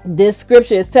this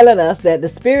scripture is telling us that the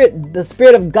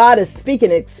Spirit of God is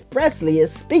speaking expressly,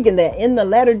 is speaking that in the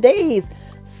latter days,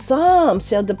 some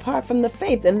shall depart from the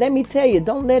faith. And let me tell you,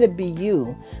 don't let it be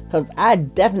you, because I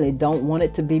definitely don't want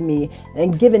it to be me.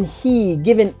 And giving heed,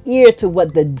 giving ear to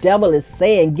what the devil is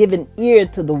saying, giving ear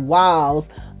to the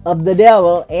wiles of the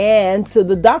devil and to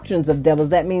the doctrines of devils.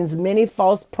 That means many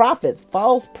false prophets.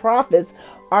 False prophets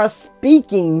are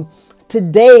speaking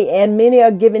today, and many are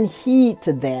giving heed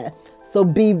to that. So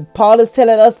Paul is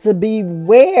telling us to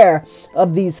beware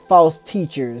of these false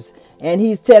teachers. And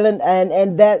he's telling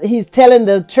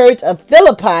the church of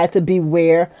Philippi to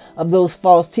beware of those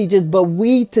false teachers. But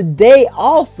we today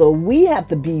also, we have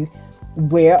to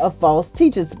beware of false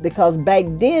teachers, because back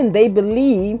then they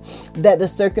believed that the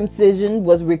circumcision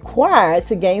was required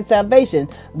to gain salvation.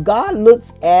 God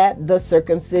looks at the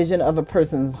circumcision of a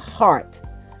person's heart,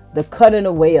 the cutting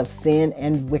away of sin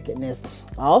and wickedness.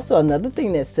 Also, another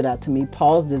thing that stood out to me,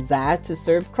 Paul's desire to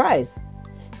serve Christ.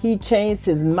 He changed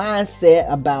his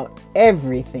mindset about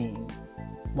everything.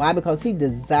 Why? Because he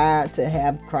desired to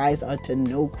have Christ or to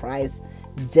know Christ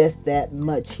just that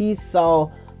much. He saw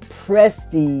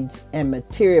prestige and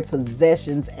material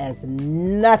possessions as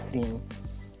nothing.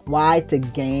 Why? To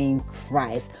gain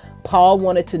Christ. Paul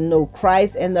wanted to know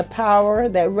Christ and the power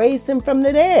that raised him from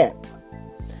the dead,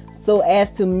 so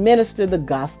as to minister the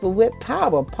gospel with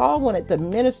power. Paul wanted to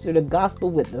minister the gospel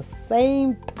with the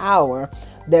same power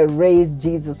that raised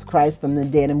Jesus Christ from the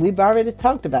dead. And we've already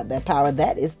talked about that power.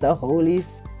 That is the Holy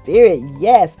Spirit.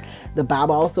 Yes, the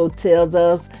Bible also tells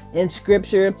us in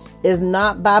scripture, it's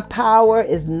not by power,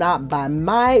 it's not by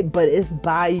might, but it's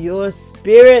by your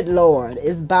Spirit, Lord.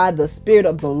 It's by the Spirit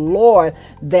of the Lord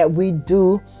that we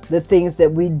do the things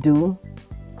that we do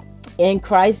in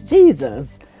Christ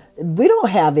Jesus. We don't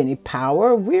have any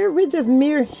power. We're just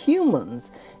mere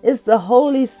humans. It's the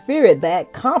Holy Spirit,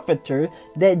 that comforter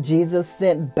that Jesus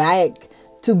sent back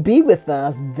to be with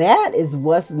us. That is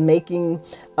what's giving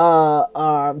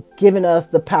us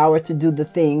the power to do the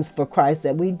things for Christ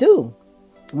that we do.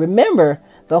 Remember,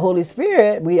 the Holy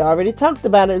Spirit, we already talked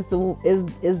about it,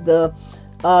 is the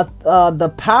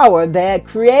power that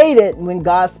created when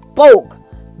God spoke.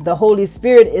 The Holy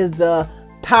Spirit is the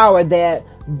power that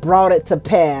brought it to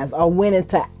pass or went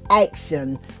into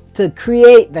action to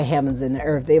create the heavens and the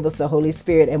earth. It was the Holy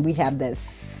Spirit, and we have that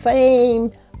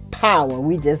same power.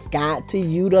 We just got to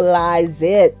utilize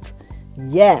it.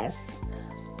 Yes.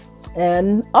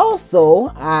 And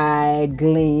also, I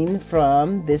glean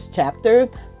from this chapter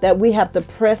that we have to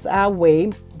press our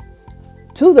way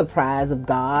to the prize of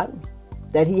God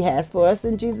that He has for us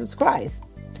in Jesus Christ.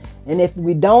 And if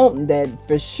we don't, that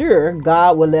for sure,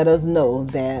 God will let us know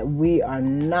that we are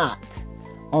not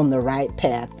on the right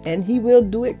path. And He will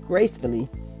do it gracefully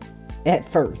at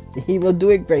first. He will do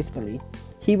it gracefully.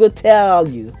 He will tell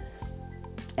you,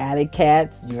 alley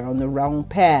cats, you're on the wrong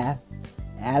path.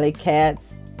 Alley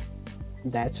cats,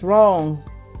 that's wrong.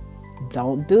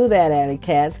 Don't do that, alley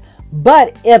cats.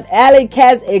 But if alley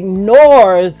cats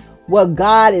ignores what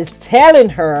God is telling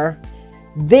her,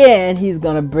 then He's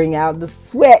going to bring out the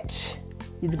switch.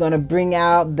 He's going to bring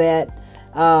out that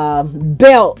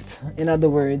belt. In other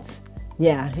words,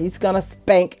 yeah, He's going to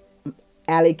spank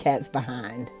alley cats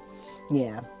behind.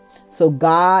 Yeah. So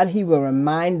God, he will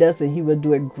remind us, and he will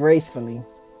do it gracefully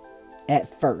at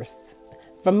first.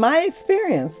 From my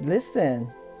experience,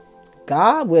 listen,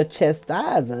 God will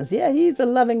chastise us. Yeah, he's a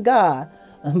loving God,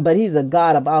 but he's a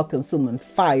God of all-consuming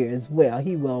fire as well.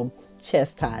 He will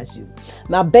chastise you.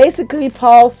 Now, basically,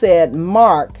 Paul said,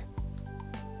 mark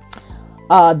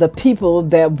the people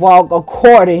that walk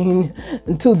accordingly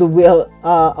to the will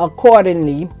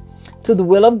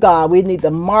of God. We need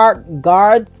to mark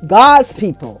God's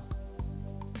people.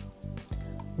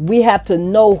 We have to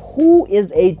know who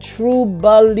is a true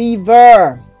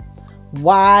believer.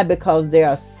 Why? Because there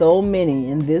are so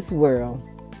many in this world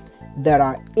that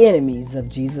are enemies of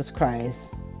Jesus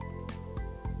Christ.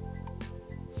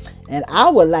 And I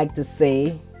would like to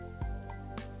say,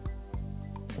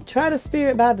 try the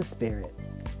Spirit by the Spirit.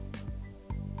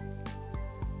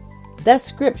 That's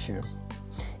scripture.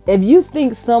 If you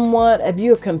think if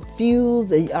you're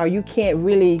confused or you can't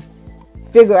really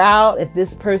figure out if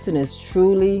this person is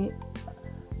truly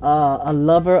a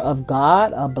lover of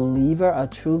God, a believer, a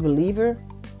true believer,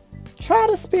 try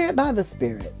the Spirit by the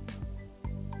Spirit.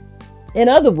 In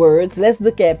other words, let's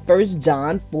look at 1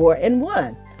 John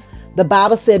 4:1. The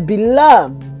Bible said,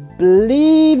 beloved,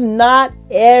 believe not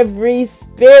every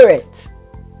spirit.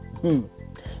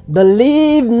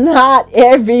 Believe not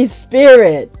every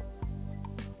spirit,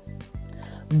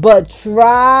 but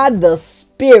try the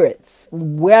spirits,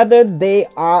 whether they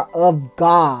are of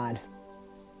God.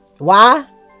 Why?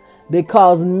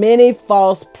 Because many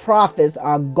false prophets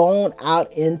are gone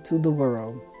out into the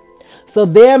world. So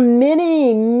there are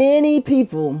many, many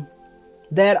people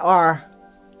that are,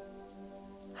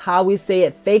 how we say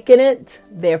it, faking it.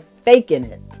 They're faking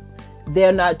it.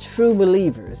 They're not true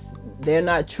believers. They're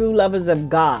not true lovers of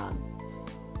God.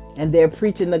 And they're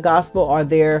preaching the gospel, or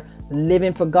they're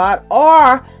living for God,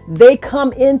 or they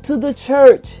come into the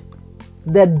church.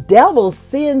 The devil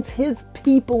sends his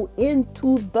people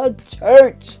into the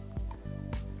church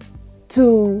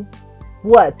to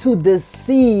what? To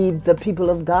deceive the people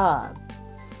of God.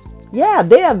 Yeah,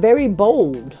 they are very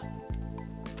bold.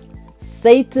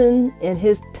 Satan and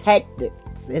his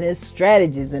tactics and his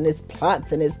strategies and his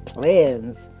plots and his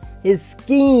plans, his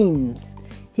schemes,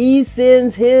 he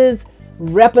sends his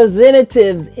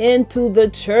representatives into the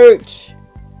church,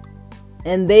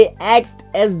 and they act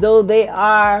as though they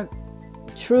are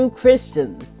true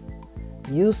Christians.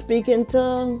 You speak in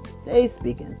tongue, they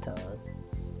speak in tongue.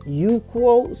 You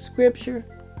quote scripture,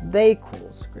 they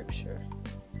quote scripture.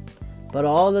 But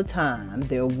all the time,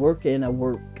 they're working a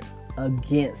work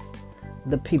against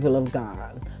the people of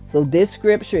God. So this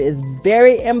scripture is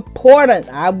very important.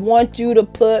 I want you to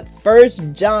put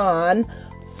 1 John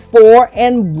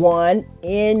 4:1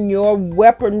 in your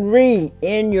weaponry,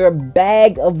 in your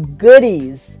bag of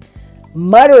goodies.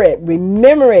 Mutter it,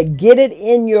 remember it, get it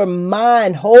in your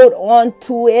mind, hold on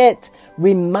to it,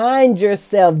 remind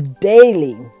yourself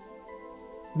daily,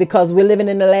 because we're living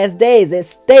in the last days. It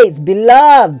states,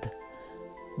 beloved,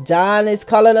 John is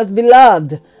calling us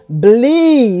beloved,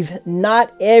 believe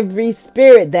not every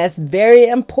spirit. That's very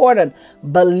important.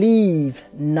 Believe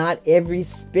not every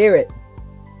spirit,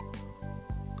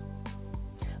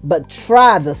 but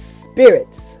try the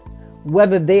spirits,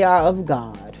 whether they are of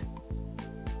God.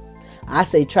 I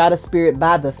say try the Spirit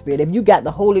by the Spirit. If you got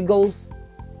the Holy Ghost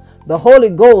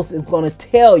is going to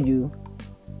tell you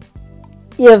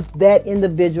if that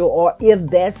individual or if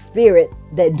that spirit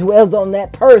that dwells on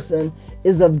that person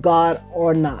is of God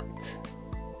or not.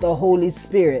 The Holy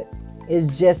Spirit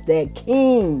is just that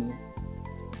king.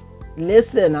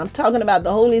 Listen, I'm talking about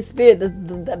the Holy Spirit,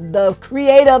 the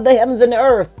creator of the heavens and the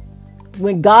earth.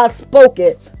 When God spoke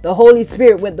it, the Holy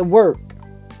Spirit went to work.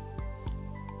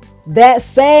 That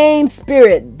same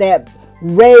Spirit that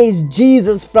raised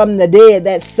Jesus from the dead,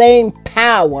 that same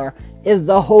power is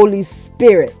the Holy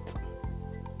Spirit.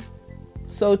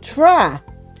 So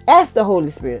ask the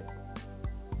Holy Spirit.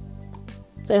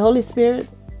 Say, Holy Spirit,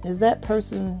 is that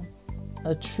person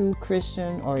a true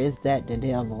Christian, or is that the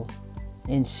devil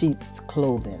in sheep's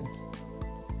clothing?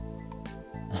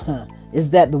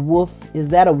 Is that the wolf? Is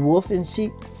that a wolf in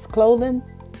sheep's clothing?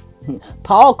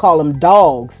 Paul called them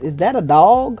dogs. Is that a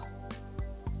dog?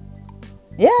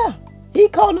 Yeah, he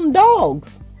called them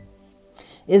dogs.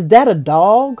 Is that a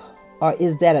dog, or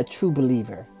is that a true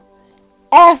believer?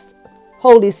 Ask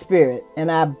Holy Spirit, and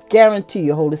I guarantee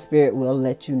you Holy Spirit will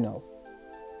let you know.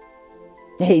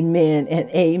 Amen and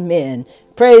amen.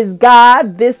 Praise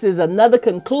God. This is another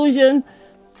conclusion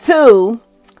to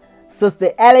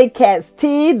Sister Alley Cat's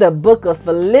Tea, the book of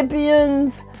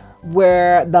Philippians.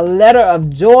 where the letter of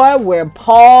joy, where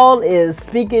Paul is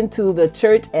speaking to the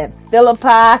church at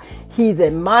Philippi. He's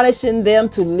admonishing them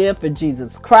to live for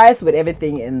Jesus Christ with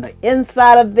everything in the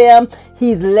inside of them.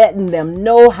 He's letting them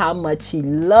know how much he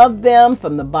loved them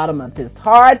from the bottom of his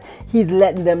heart. He's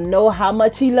letting them know how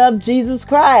much he loved Jesus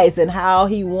Christ and how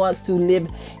he wants to live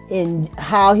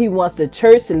how he wants the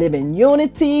church to live in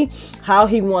unity, how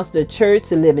he wants the church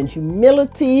to live in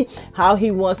humility, how he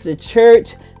wants the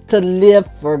church to live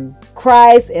for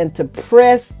Christ and to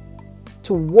press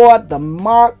toward the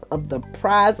mark of the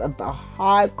prize of the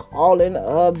high calling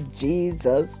of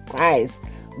Jesus Christ,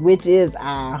 which is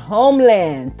our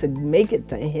homeland, to make it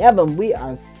to heaven. We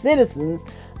are citizens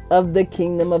of the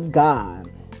kingdom of God.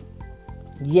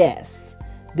 Yes.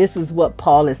 This is what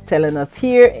Paul is telling us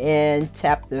here in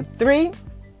chapter 3,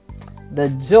 the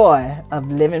joy of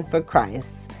living for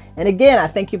Christ. And again, I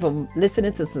thank you for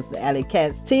listening to Sister Allie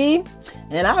Katz T,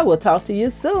 and I will talk to you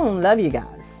soon. Love you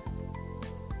guys.